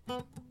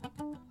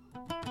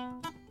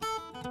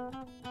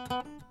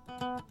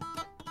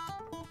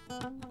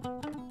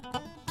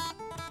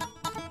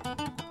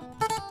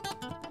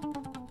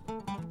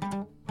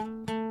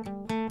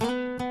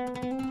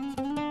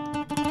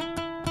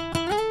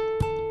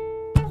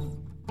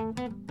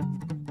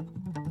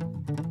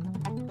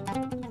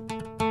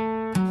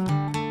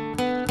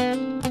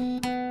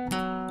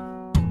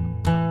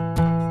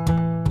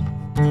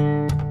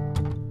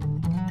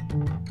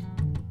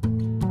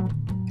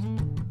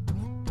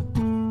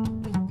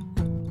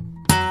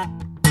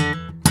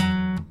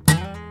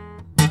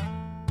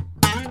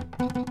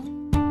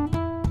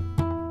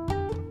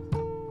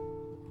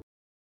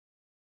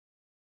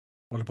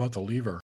 What about the lever?